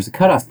 So there's a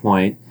cutoff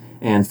point,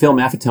 and Phil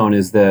Maffetone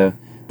is the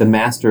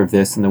master of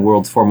this and the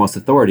world's foremost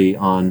authority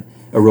on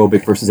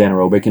aerobic versus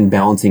anaerobic and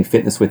balancing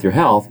fitness with your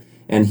health.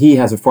 And he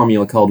has a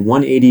formula called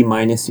 180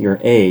 minus your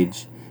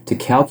age to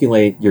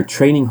calculate your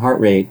training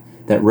heart rate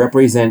that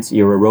represents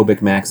your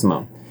aerobic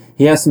maximum.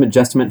 He has some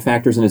adjustment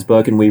factors in his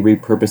book, and we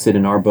repurpose it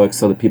in our book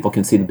so that people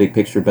can see the big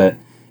picture. But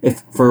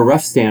if for a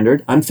rough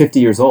standard, I'm 50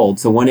 years old,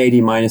 so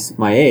 180 minus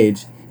my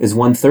age is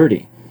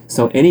 130.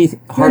 So any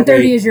heart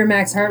 130 rate is your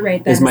max heart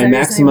rate. Then. Is my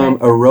maximum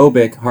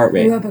aerobic heart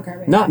rate. Aerobic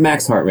heart rate. Not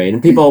max heart rate.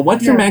 And people,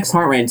 what's your max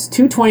heart rate? It's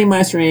 220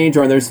 minus your age,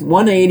 or there's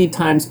 180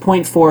 times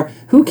 0.4.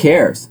 Who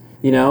cares?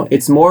 You know,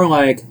 it's more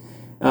like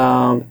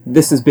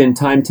this has been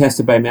time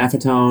tested by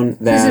Maffetone.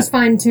 This is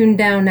fine tuned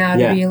down now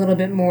to be a little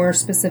bit more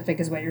specific,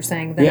 is what you're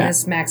saying, than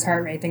this max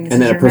heart rate thing. This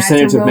and is then a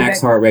percentage of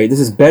max heart rate. This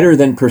is better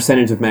than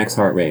percentage of max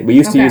heart rate. We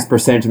used to use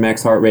percentage of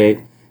max heart rate.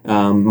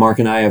 Mark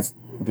and I have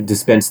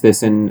dispensed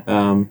this in,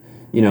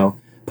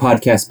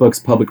 podcast, books,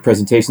 public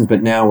presentations,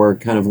 but now we're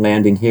kind of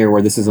landing here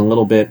where this is a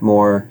little bit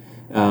more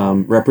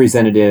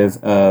representative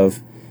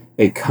of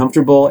a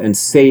comfortable and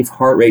safe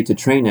heart rate to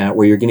train at,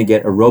 where you're going to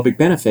get aerobic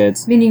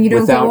benefits. Meaning you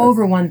don't go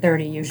over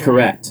 130 usually.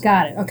 Correct.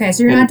 Got it. Okay,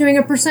 so you're not doing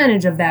a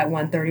percentage of that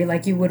 130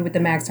 like you would with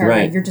the max heart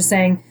rate. You're just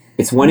saying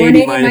it's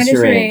 180 minus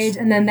your age.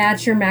 And then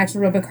that's your max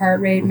aerobic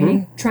heart rate,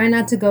 meaning try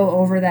not to go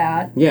over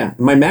that. Yeah,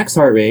 my max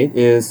heart rate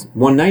is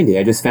 190.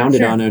 I just found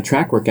it on a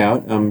track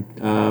workout.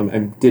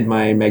 I did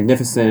my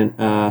magnificent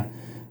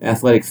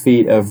athletic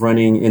feat of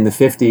running in the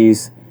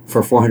 50s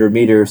for 400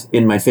 meters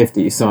in my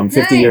 50s. So I'm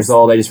 50 years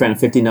old. I just ran a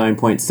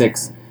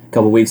 59.6 a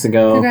couple weeks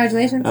ago.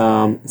 Congratulations.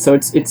 So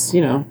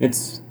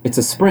it's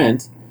a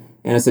sprint,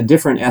 and it's a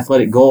different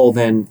athletic goal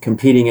than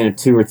competing in a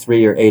 2 or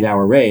 3 or 8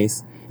 hour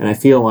race. And I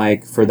feel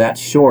like for that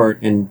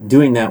short and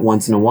doing that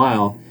once in a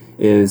while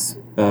is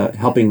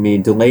helping me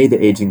delay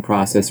the aging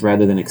process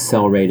rather than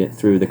accelerate it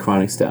through the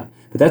chronic stuff.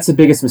 But that's the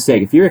biggest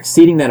mistake. If you're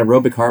exceeding that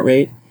aerobic heart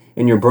rate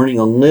and you're burning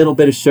a little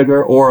bit of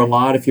sugar, or a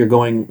lot if you're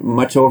going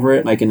much over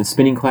it, like in a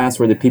spinning class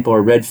where the people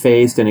are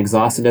red-faced and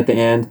exhausted at the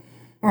end,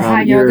 or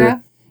hot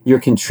yoga, you're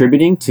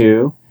contributing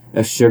to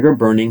a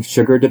sugar-burning,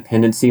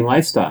 sugar-dependency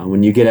lifestyle.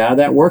 When you get out of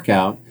that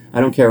workout, I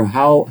don't care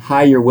how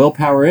high your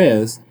willpower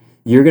is,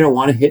 you're going to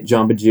want to hit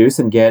Jamba Juice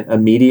and get a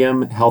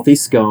medium healthy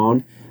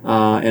scone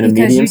and a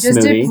medium smoothie. Because you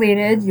just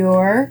depleted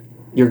your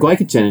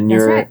glycogen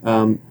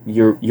and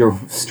your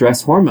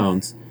stress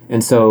hormones.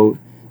 And so,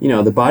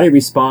 the body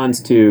responds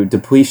to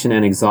depletion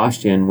and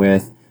exhaustion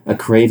with a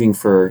craving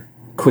for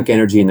quick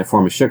energy in the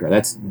form of sugar.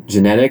 That's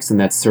genetics, and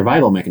that's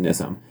survival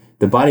mechanism.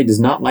 The body does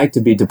not like to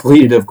be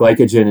depleted of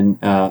glycogen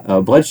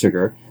and blood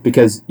sugar,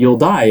 because you'll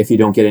die if you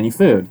don't get any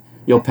food.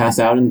 You'll pass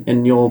out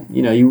and you'll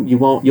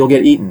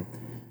get eaten.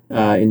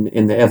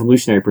 In the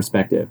evolutionary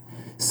perspective.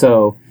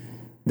 So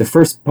the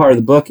first part of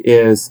the book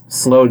is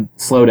slow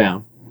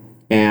down.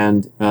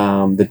 And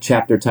the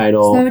chapter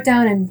title... Slow it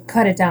down and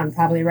cut it down,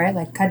 probably, right?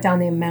 Like cut down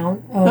the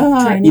amount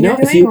of training you're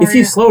doing? If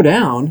you slow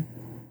down,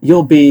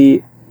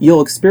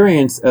 you'll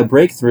experience a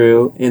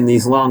breakthrough in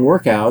these long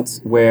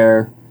workouts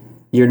where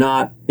you're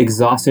not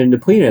exhausted and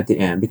depleted at the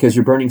end because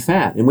you're burning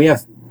fat. And we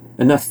have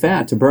enough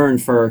fat to burn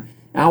for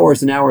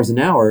hours and hours and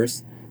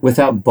hours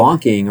without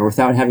bonking or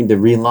without having to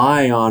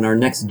rely on our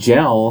next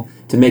gel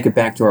to make it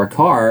back to our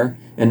car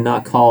and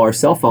not call our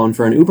cell phone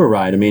for an Uber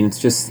ride. I mean, it's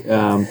just,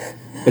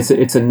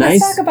 it's a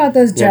nice... Let's talk about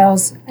those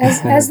gels.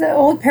 As the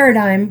old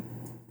paradigm,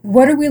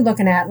 what are we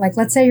looking at? Like,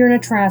 let's say you're in a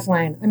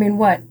triathlon. I mean,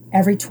 what?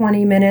 Every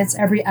 20 minutes,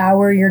 every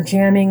hour, you're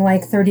jamming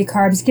like 30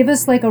 carbs. Give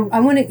us like I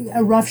want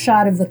a rough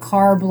shot of the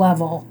carb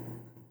level,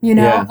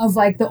 of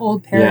like the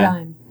old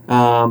paradigm.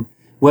 Yeah.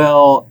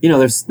 Well,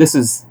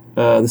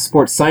 the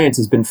sports science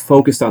has been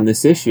focused on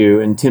this issue,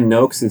 and Tim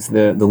Noakes is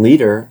the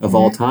leader of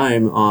all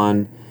time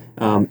on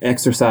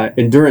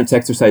endurance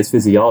exercise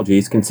physiology.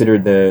 He's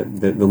considered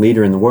the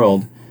leader in the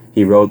world.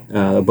 He wrote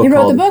a book. He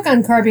wrote the book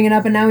on carving it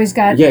up, and now he's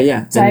got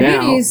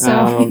diabetes,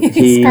 now, so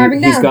he's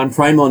carving down. He's gone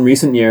primal in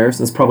recent years.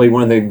 That's probably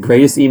one of the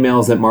greatest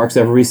emails that Mark's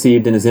ever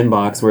received in his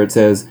inbox, where it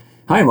says,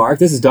 "Hi, Mark.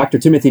 This is Dr.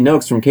 Timothy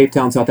Noakes from Cape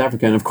Town, South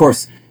Africa." And of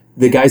course,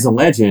 the guy's a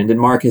legend, and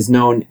Mark has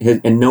known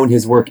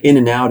his work in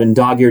and out and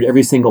dog-eared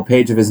every single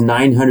page of his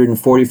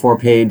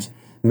 944-page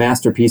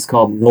masterpiece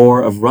called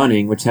Lore of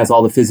Running, which has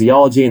all the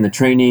physiology and the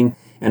training,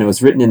 and it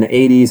was written in the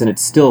 80s, and it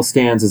still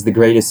stands as the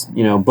greatest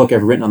book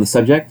ever written on the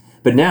subject.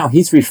 But now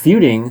he's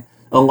refuting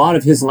a lot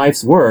of his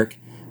life's work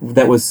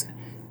that was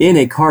in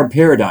a carb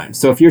paradigm.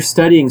 So if you're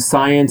studying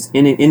science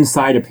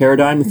inside a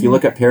paradigm, if you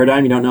look at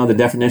paradigm, you don't know the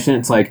definition,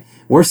 it's like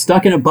we're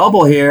stuck in a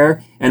bubble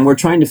here, and we're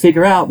trying to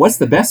figure out what's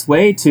the best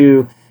way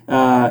to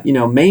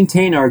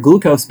maintain our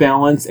glucose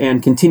balance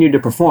and continue to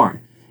perform.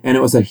 And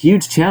it was a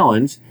huge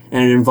challenge,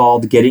 and it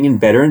involved getting in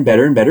better and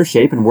better and better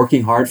shape and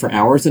working hard for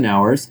hours and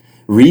hours,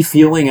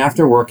 refueling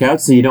after workouts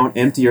so you don't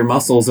empty your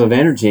muscles of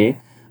energy.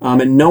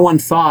 And no one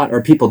thought,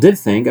 or people did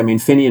think, I mean,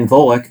 Finney and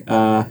Volek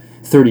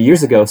 30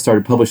 years ago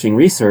started publishing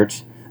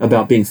research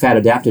about being fat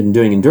adapted and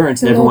doing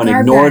endurance, and everyone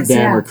ignored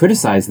them or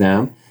criticized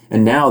them.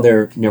 And now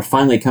they're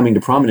finally coming to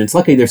prominence.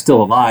 Luckily, they're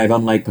still alive,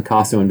 unlike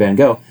Picasso and Van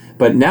Gogh.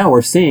 But now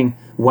we're seeing,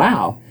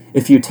 wow,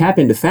 if you tap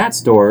into fat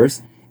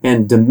stores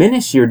and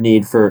diminish your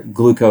need for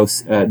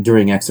glucose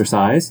during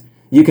exercise,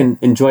 you can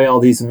enjoy all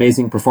these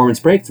amazing performance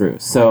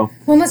breakthroughs. So,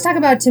 well, let's talk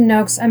about Tim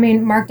Noakes. I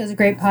mean, Mark does a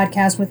great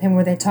podcast with him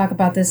where they talk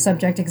about this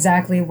subject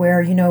exactly,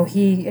 where,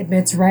 he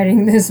admits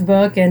writing this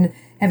book and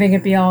having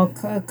it be all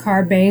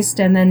carb-based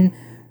and then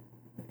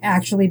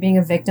actually being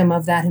a victim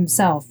of that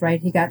himself,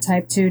 right? He got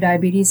type 2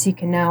 diabetes. He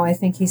can now, I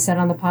think he said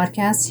on the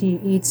podcast, he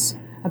eats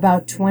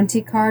about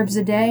 20 carbs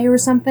a day or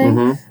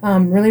something,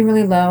 really,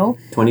 really low.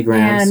 20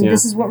 grams, And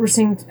this is what we're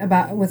seeing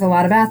about with a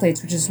lot of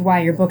athletes, which is why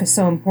your book is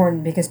so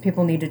important, because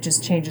people need to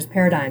just change this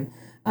paradigm.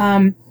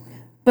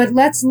 But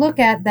let's look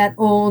at that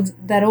old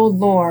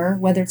lore,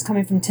 whether it's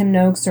coming from Tim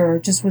Noakes or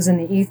just was in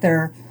the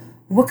ether.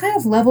 What kind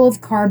of level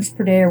of carbs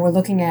per day are we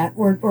looking at,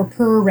 or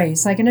per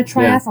race? Like in a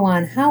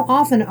triathlon, how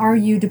often are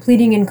you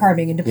depleting and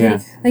carbing and depleting?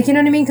 Yeah. Like, you know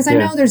what I mean? Because I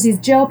know there's these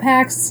gel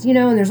packs,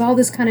 and there's all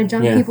this kind of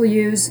junk people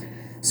use.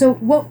 So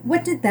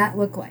what did that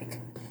look like?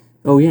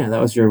 Oh, yeah,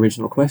 that was your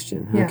original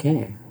question. Yeah.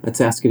 Okay,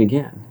 let's ask it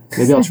again.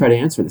 Maybe I'll try to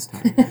answer this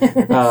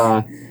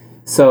time.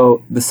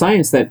 So the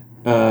science that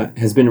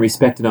has been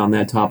respected on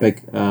that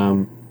topic,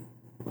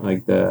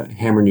 like the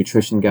Hammer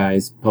Nutrition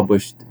guys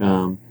published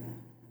a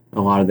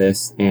lot of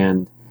this,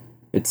 and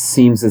it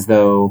seems as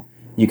though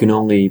you can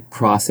only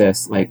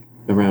process like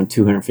around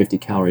 250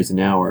 calories an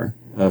hour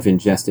of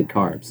ingested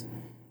carbs.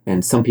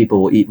 And some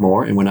people will eat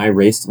more. And when I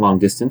raced long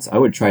distance, I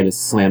would try to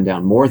slam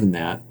down more than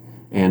that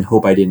and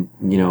hope I didn't,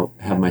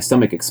 have my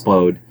stomach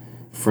explode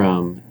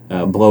from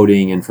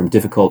bloating and from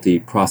difficulty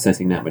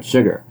processing that much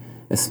sugar.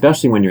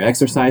 Especially when you're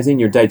exercising,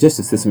 your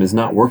digestive system is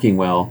not working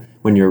well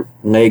when your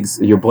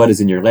blood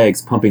is in your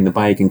legs, pumping the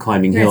bike and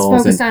climbing hills.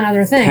 It's focused on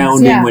other things.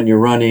 Pounding when you're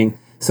running.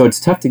 So it's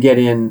tough to get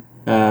in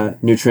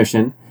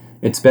nutrition.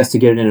 It's best to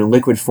get it in a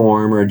liquid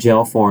form or a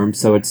gel form,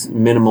 so it's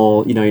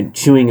minimal.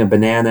 Chewing a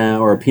banana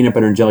or a peanut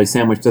butter and jelly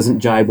sandwich doesn't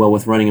jibe well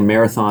with running a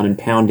marathon and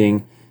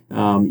pounding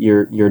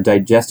your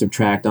digestive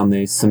tract on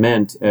the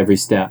cement every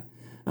step.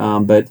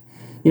 But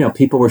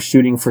people were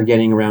shooting for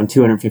getting around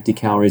 250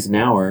 calories an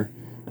hour.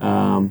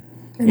 And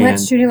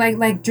that's shooting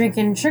like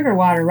drinking sugar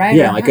water, right?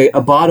 Yeah, like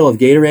a bottle of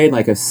Gatorade,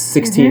 like a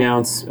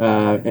 16-ounce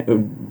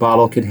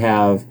bottle could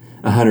have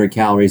 100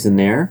 calories in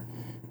there,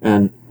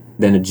 and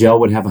then a gel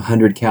would have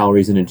 100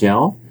 calories in a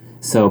gel.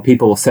 So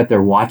people will set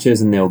their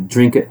watches and they'll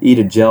eat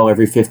a gel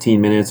every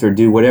 15 minutes or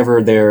do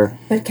whatever their...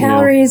 But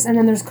calories, and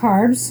then there's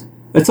carbs.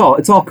 It's all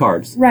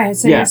carbs. Right.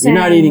 So you're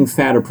not eating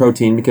fat or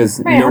protein because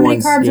how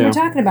many carbs are we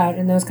talking about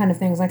in those kind of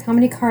things? Like how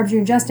many carbs are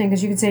you ingesting?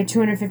 Because you could say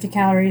 250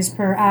 calories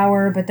per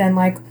hour, but then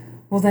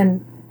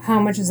then how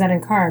much is that in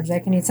carbs? I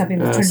can eat something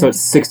that's... So it's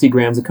 60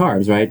 grams of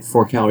carbs, right?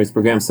 4 calories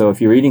per gram. So if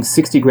you're eating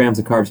 60 grams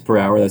of carbs per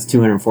hour, that's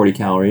 240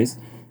 calories.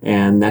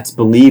 And that's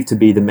believed to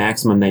be the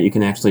maximum that you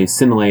can actually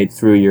assimilate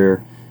through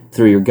your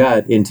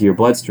gut into your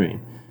bloodstream.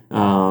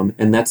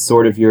 And that's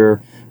sort of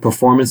your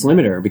performance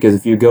limiter, because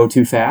if you go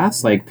too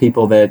fast, like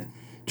people that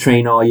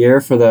train all year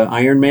for the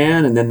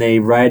Ironman and then they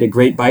ride a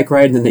great bike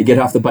ride and then they get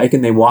off the bike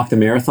and they walk the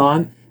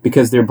marathon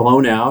because they're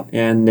blown out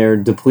and they're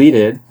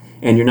depleted,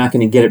 and you're not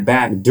going to get it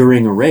back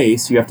during a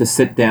race. You have to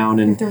sit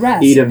down and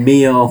eat a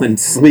meal and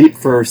sleep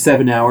for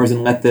 7 hours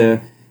and let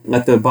the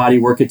let the body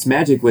work its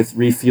magic with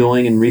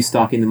refueling and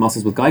restocking the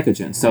muscles with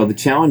glycogen. So the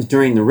challenge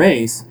during the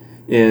race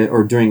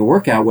or during a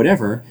workout,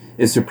 whatever,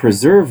 is to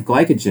preserve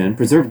glycogen,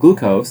 preserve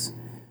glucose,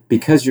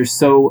 because you're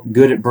so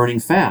good at burning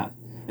fat.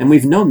 And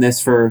we've known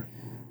this for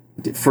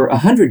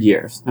 100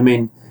 years. I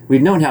mean,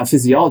 we've known how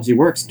physiology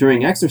works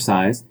during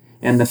exercise,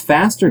 and the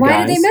faster guys...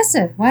 Why did they miss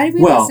it? Why did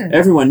we miss it? Well,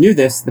 everyone knew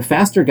this. The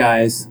faster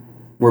guys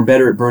were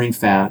better at burning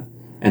fat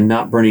and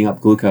not burning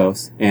up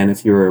glucose. And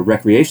if you're a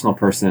recreational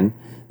person,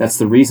 that's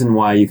the reason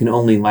why you can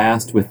only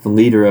last with the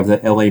leader of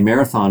the LA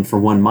Marathon for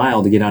 1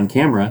 mile to get on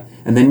camera,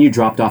 and then you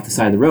dropped off the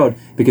side of the road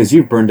because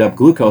you've burned up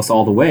glucose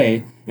all the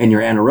way, and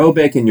you're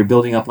anaerobic, and you're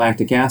building up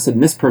lactic acid,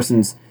 and this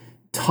person's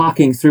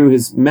talking through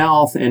his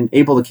mouth and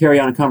able to carry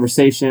on a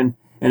conversation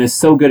and is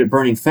so good at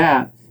burning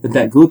fat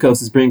that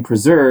glucose is being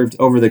preserved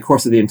over the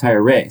course of the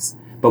entire race.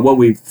 But what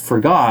we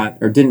forgot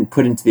or didn't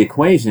put into the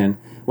equation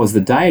was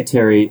the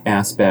dietary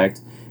aspect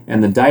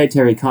and the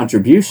dietary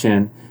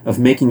contribution of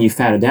making you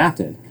fat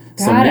adapted.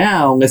 So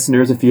now,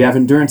 listeners, if you have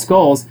endurance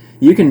goals,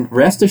 you can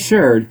rest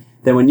assured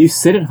that when you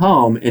sit at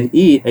home and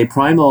eat a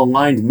primal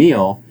aligned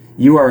meal,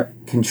 you are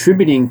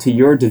contributing to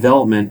your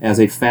development as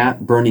a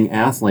fat burning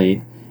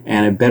athlete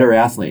and a better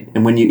athlete.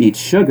 And when you eat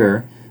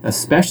sugar,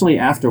 especially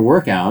after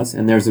workouts,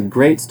 and there's a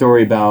great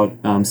story about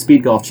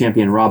speed golf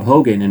champion Rob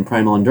Hogan in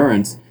Primal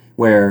Endurance,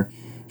 where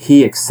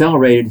he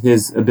accelerated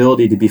his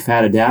ability to be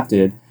fat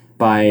adapted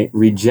by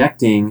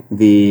rejecting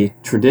the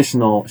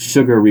traditional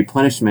sugar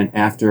replenishment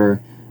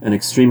after an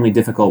extremely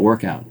difficult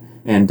workout.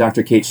 And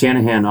Dr. Kate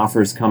Shanahan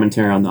offers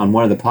commentary on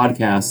one of the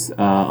podcasts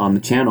on the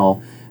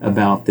channel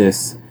about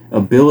this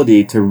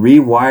ability to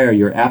rewire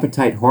your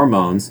appetite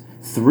hormones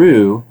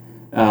through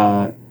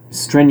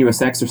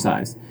strenuous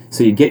exercise.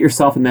 So you get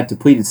yourself in that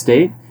depleted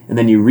state, and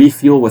then you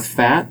refuel with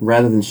fat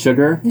rather than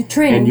sugar. You're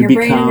training your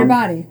brain and your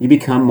body. You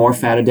become more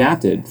fat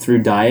adapted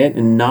through diet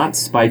and not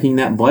spiking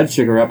that blood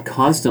sugar up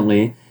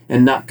constantly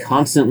and not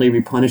constantly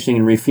replenishing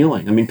and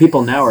refueling. I mean,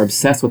 people now are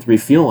obsessed with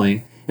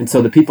refueling, and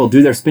so the people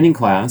do their spinning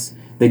class,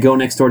 they go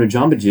next door to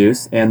Jamba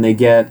Juice, and they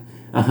get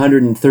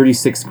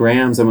 136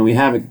 grams. I mean, we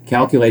have it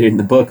calculated in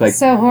the book, like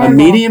so a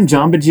medium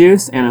Jamba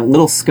Juice and a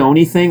little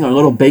scony thing or a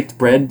little baked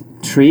bread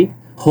treat,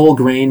 whole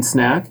grain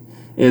snack,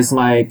 is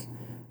like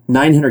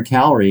 900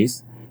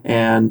 calories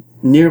and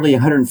nearly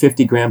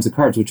 150 grams of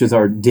carbs, which is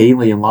our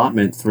daily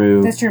allotment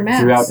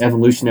throughout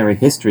evolutionary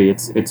history.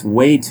 It's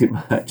way too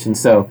much. And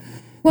so...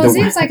 Well, it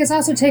seems like it's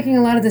also taking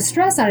a lot of the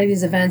stress out of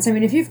these events. I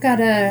mean, if you've got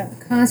to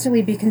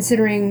constantly be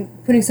considering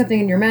putting something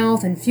in your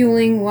mouth and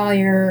fueling while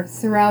you're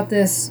throughout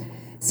this,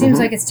 it seems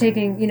like it's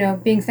taking,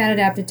 being fat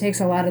adapted takes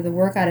a lot of the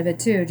work out of it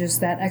too.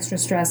 Just that extra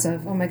stress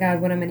of, oh my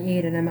God, what I'm going to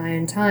eat and am I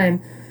in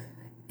time?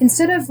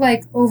 Instead of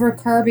like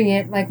over-carbing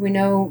it like we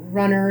know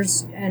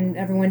runners and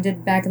everyone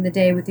did back in the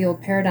day with the old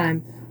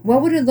paradigm,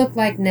 what would it look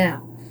like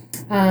now?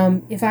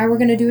 If I were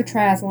going to do a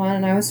triathlon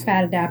and I was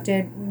fat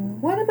adapted,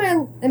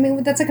 I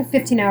mean, that's like a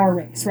 15-hour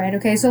race, right?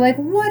 Okay, so like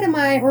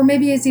or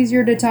maybe it's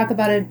easier to talk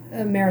about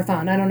a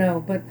marathon, I don't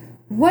know, but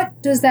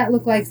what does that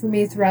look like for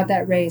me throughout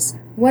that race?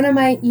 What am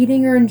I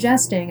eating or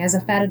ingesting as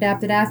a fat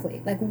adapted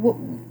athlete? Like,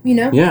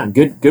 Yeah,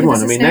 good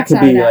one. I mean, that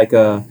could be like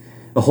a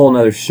whole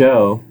nother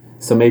show.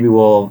 So maybe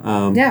we'll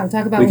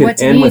talk about we what can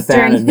to end eat with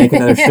that and make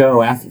another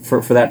show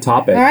for that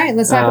topic. All right,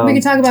 let's talk. We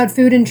can talk about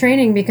food and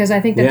training because I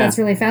think that's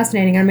really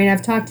fascinating. I mean,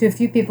 I've talked to a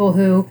few people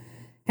who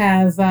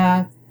have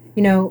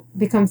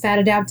become fat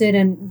adapted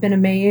and been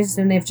amazed,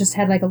 and they've just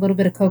had like a little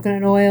bit of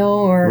coconut oil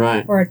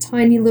or a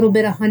tiny little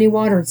bit of honey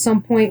water at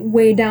some point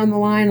way down the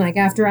line, like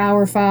after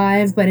hour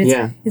 5. But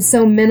it's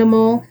so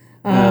minimal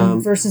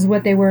versus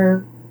what they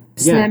were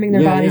slamming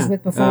their bodies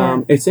with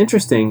before. It's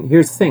interesting.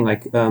 Here's the thing: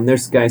 like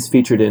there's guys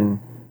featured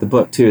in the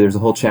book too. There's a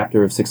whole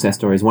chapter of success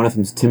stories. One of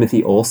them is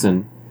Timothy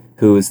Olson,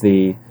 who is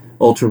the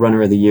Ultra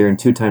Runner of the Year and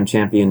 2-time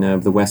champion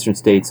of the Western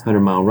States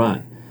 100-mile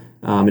run.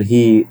 And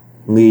he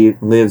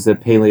lives a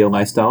paleo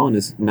lifestyle and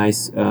is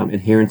nice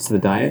adherence to the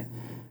diet.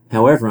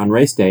 However, on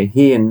race day,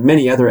 he and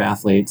many other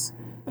athletes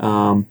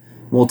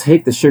will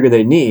take the sugar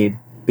they need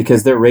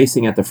because they're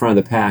racing at the front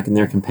of the pack and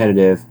they're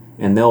competitive,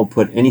 and they'll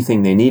put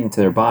anything they need into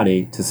their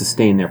body to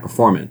sustain their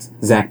performance.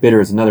 Zach Bitter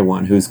is another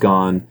one who's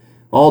gone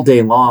all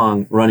day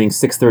long running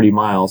 630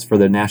 miles for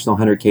the National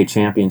 100K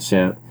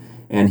Championship,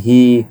 and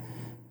he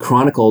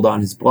chronicled on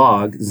his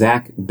blog,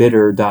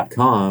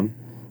 zachbitter.com,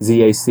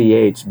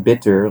 Z-A-C-H,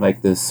 bitter,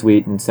 like the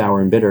sweet and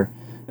sour and bitter,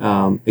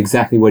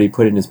 exactly what he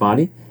put in his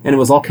body. And it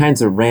was all kinds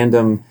of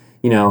random,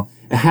 a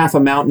half a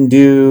Mountain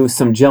Dew,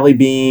 some jelly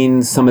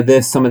beans, some of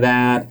this, some of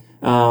that,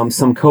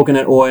 some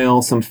coconut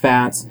oil, some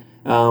fats.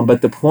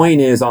 But the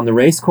point is, on the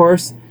race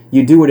course,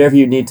 you do whatever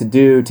you need to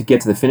do to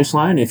get to the finish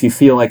line. If you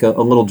feel like a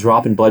little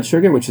drop in blood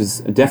sugar, which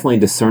is definitely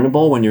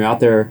discernible when you're out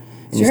there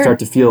and you start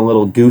to feel a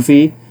little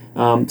goofy,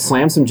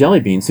 slam some jelly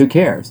beans. Who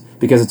cares?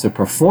 Because it's a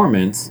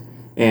performance,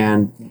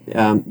 and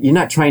you're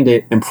not trying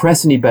to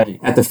impress anybody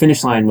at the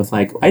finish line with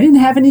like, I didn't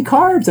have any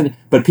carbs.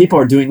 But people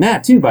are doing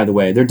that too, by the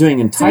way. They're doing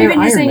entire Ironmans.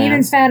 So you're saying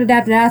even fat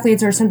adapted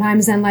athletes are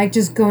sometimes then like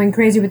just going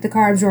crazy with the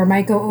carbs or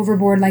might go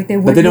overboard like they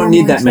would. But they don't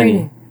need that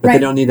many. but Right. they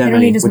don't need that They don't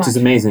many, need as which is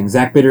much. amazing.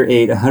 Zach Bitter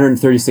ate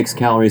 136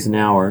 calories an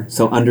hour,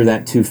 so under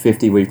that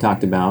 250 we've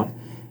talked about.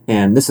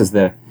 And this is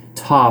the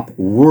top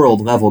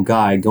world level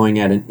guy going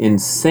at an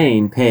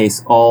insane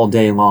pace all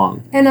day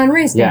long. And on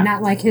race day, Yeah.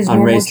 not like his On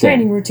normal race day.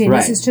 training routine.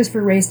 Right. This is just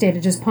for race day to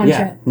just punch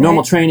Yeah, it.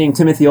 normal right? training.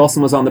 Timothy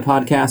Olsen was on the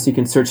podcast. You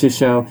can search his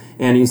show,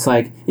 and he's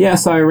like, "Yeah,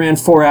 so I ran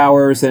 4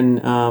 hours, and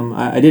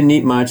I didn't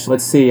eat much.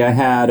 Let's see, I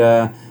had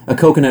a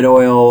coconut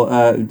oil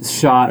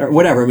shot or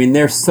whatever." I mean,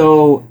 they're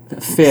so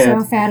fit, So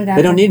fatted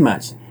they don't up. need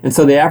much. And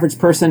so the average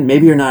person,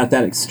 maybe you're not at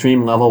that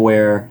extreme level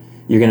where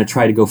you're going to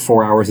try to go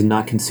 4 hours and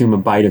not consume a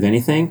bite of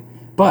anything,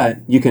 but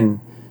you can,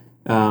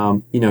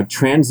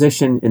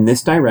 transition in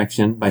this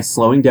direction by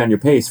slowing down your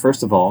pace.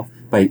 First of all,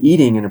 by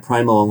eating in a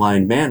primal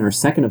aligned manner.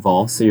 Second of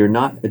all, so you're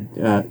not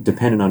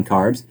dependent on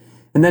carbs,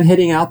 and then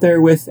hitting out there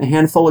with a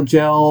handful of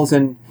gels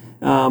and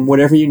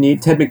whatever you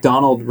need. Ted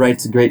McDonald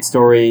writes a great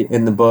story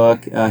in the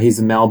book. He's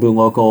a Malibu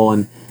local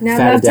and No,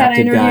 fat love Ted. I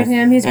adapted guy. interviewed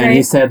him. He's and great.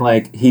 he said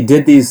like he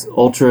did these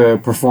ultra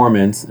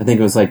performance. I think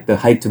it was like the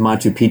hike to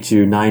Machu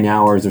Picchu, 9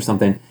 hours or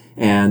something,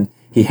 and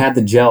he had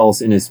the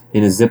gels in his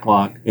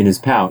Ziploc in his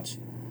pouch,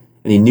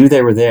 and he knew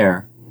they were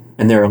there,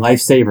 and they're a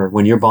lifesaver.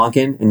 When you're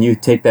bonking and you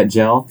take that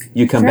gel,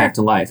 you come Sure. back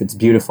to life. It's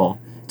beautiful.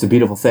 It's a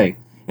beautiful thing.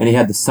 And he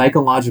had the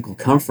psychological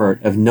comfort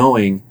of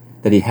knowing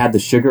that he had the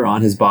sugar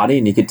on his body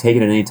and he could take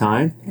it at any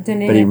time, Didn't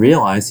need but he it.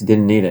 realized he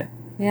didn't need it.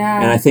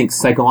 Yeah. And I think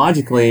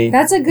psychologically,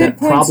 That's a good that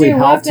point probably too.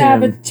 We'll have helped to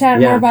have a him. chat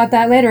Yeah. more about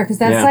that later, because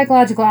that Yeah.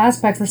 psychological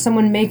aspect for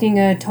someone making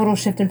a total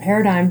shift in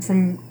paradigm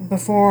from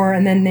before,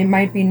 and then they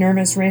might be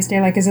nervous race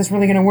day, like, is this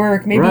really going to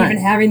work? Maybe Right.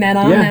 even having that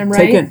on Yeah, them,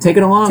 right? take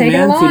it along, Take it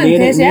man. along, if you need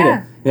kids, it, you need yeah.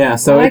 it. Yeah,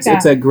 so I like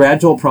it's that. a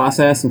gradual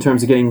process in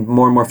terms of getting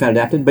more and more fat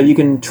adapted, but you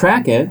can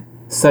track it,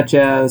 such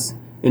as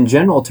in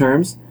general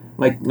terms,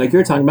 like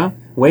you're talking about.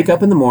 Wake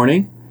up in the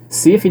morning,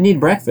 see if you need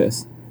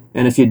breakfast,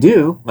 and if you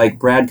do, like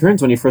Brad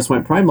Kearns when he first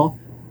went primal,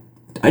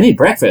 I need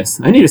breakfast.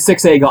 I need a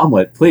 6-egg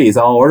omelet, please.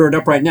 I'll order it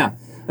up right now.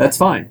 That's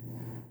fine.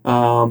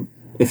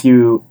 If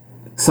you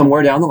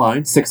somewhere down the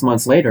line, 6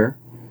 months later,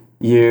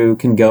 you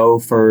can go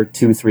for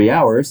 2-3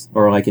 hours,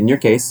 or like in your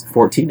case,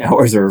 14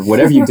 hours or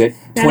whatever you did.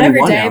 Not every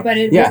 21 day, hours. but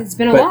it's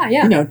been a lot,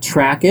 yeah.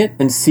 Track it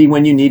and see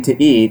when you need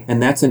to eat,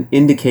 and that's an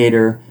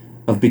indicator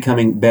of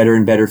becoming better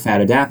and better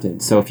fat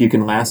adapted. So if you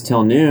can last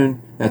till noon,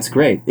 that's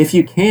great. If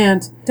you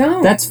can't,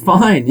 Don't. that's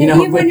fine.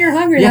 Eat when you're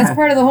hungry. Yeah. That's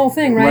part of the whole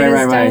thing, right?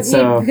 Right, Is right. Don't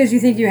So- eat because you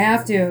think you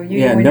have to. You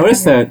eat when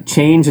notice you're hungry. the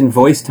change in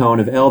voice tone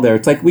of Elle there.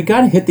 It's like we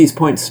got to hit these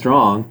points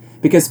strong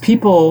because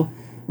people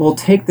will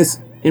take this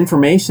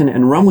information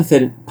and run with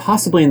it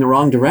possibly in the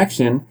wrong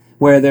direction,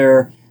 where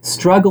they're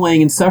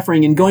struggling and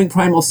suffering and going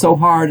primal so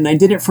hard, and I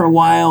did it for a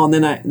while and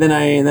then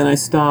I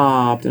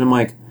stopped, and I'm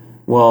like,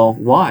 well,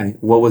 why?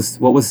 What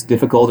was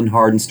difficult and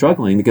hard and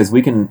struggling? Because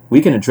we can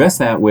address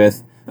that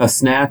with a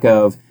snack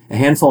of a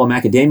handful of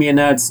macadamia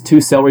nuts,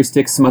 2 celery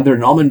sticks smothered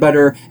in almond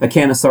butter, a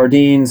can of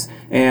sardines,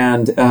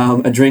 and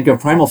a drink of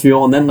primal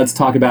fuel, and then let's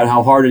talk about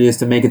how hard it is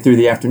to make it through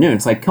the afternoon.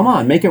 It's like, come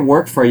on, make it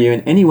work for you in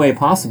any way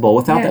possible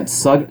without Yeah. that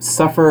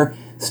suffer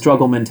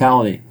struggle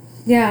mentality.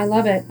 Yeah, I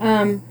love it.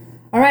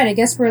 All right, I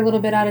guess we're a little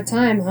bit out of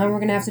time, huh? We're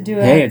gonna have to do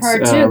a Hey, it's,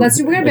 part 2.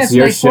 We're gonna have it's to do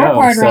your like show,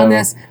 4-parter on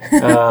this.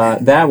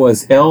 That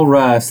was Elle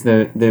Russ,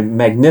 the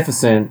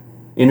magnificent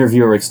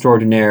interviewer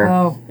extraordinaire,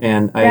 Oh.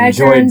 and I Brad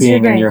enjoyed Kearns, being you're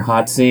in great. your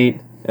hot seat.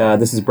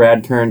 This is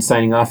Brad Kearns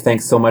signing off.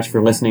 Thanks so much for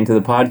listening to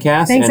the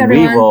podcast. Thanks, and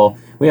everyone.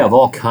 we have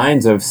all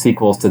kinds of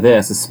sequels to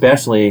this,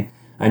 especially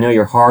I know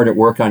you're hard at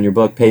work on your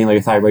book,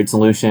 Paleo Thyroid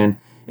Solution.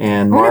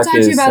 And I Mark want to talk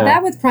is, to you about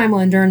that with primal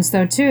endurance,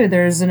 though, too.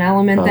 There's an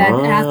element that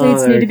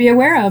athletes need to be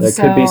aware of. There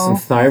so. could be some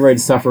thyroid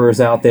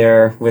sufferers out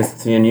there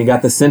and you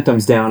got the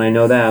symptoms down. I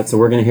know that. So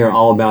we're going to hear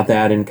all about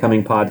that in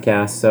coming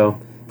podcasts. So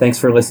thanks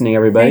for listening,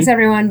 everybody. Thanks,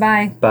 everyone.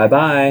 Bye.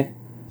 Bye-bye.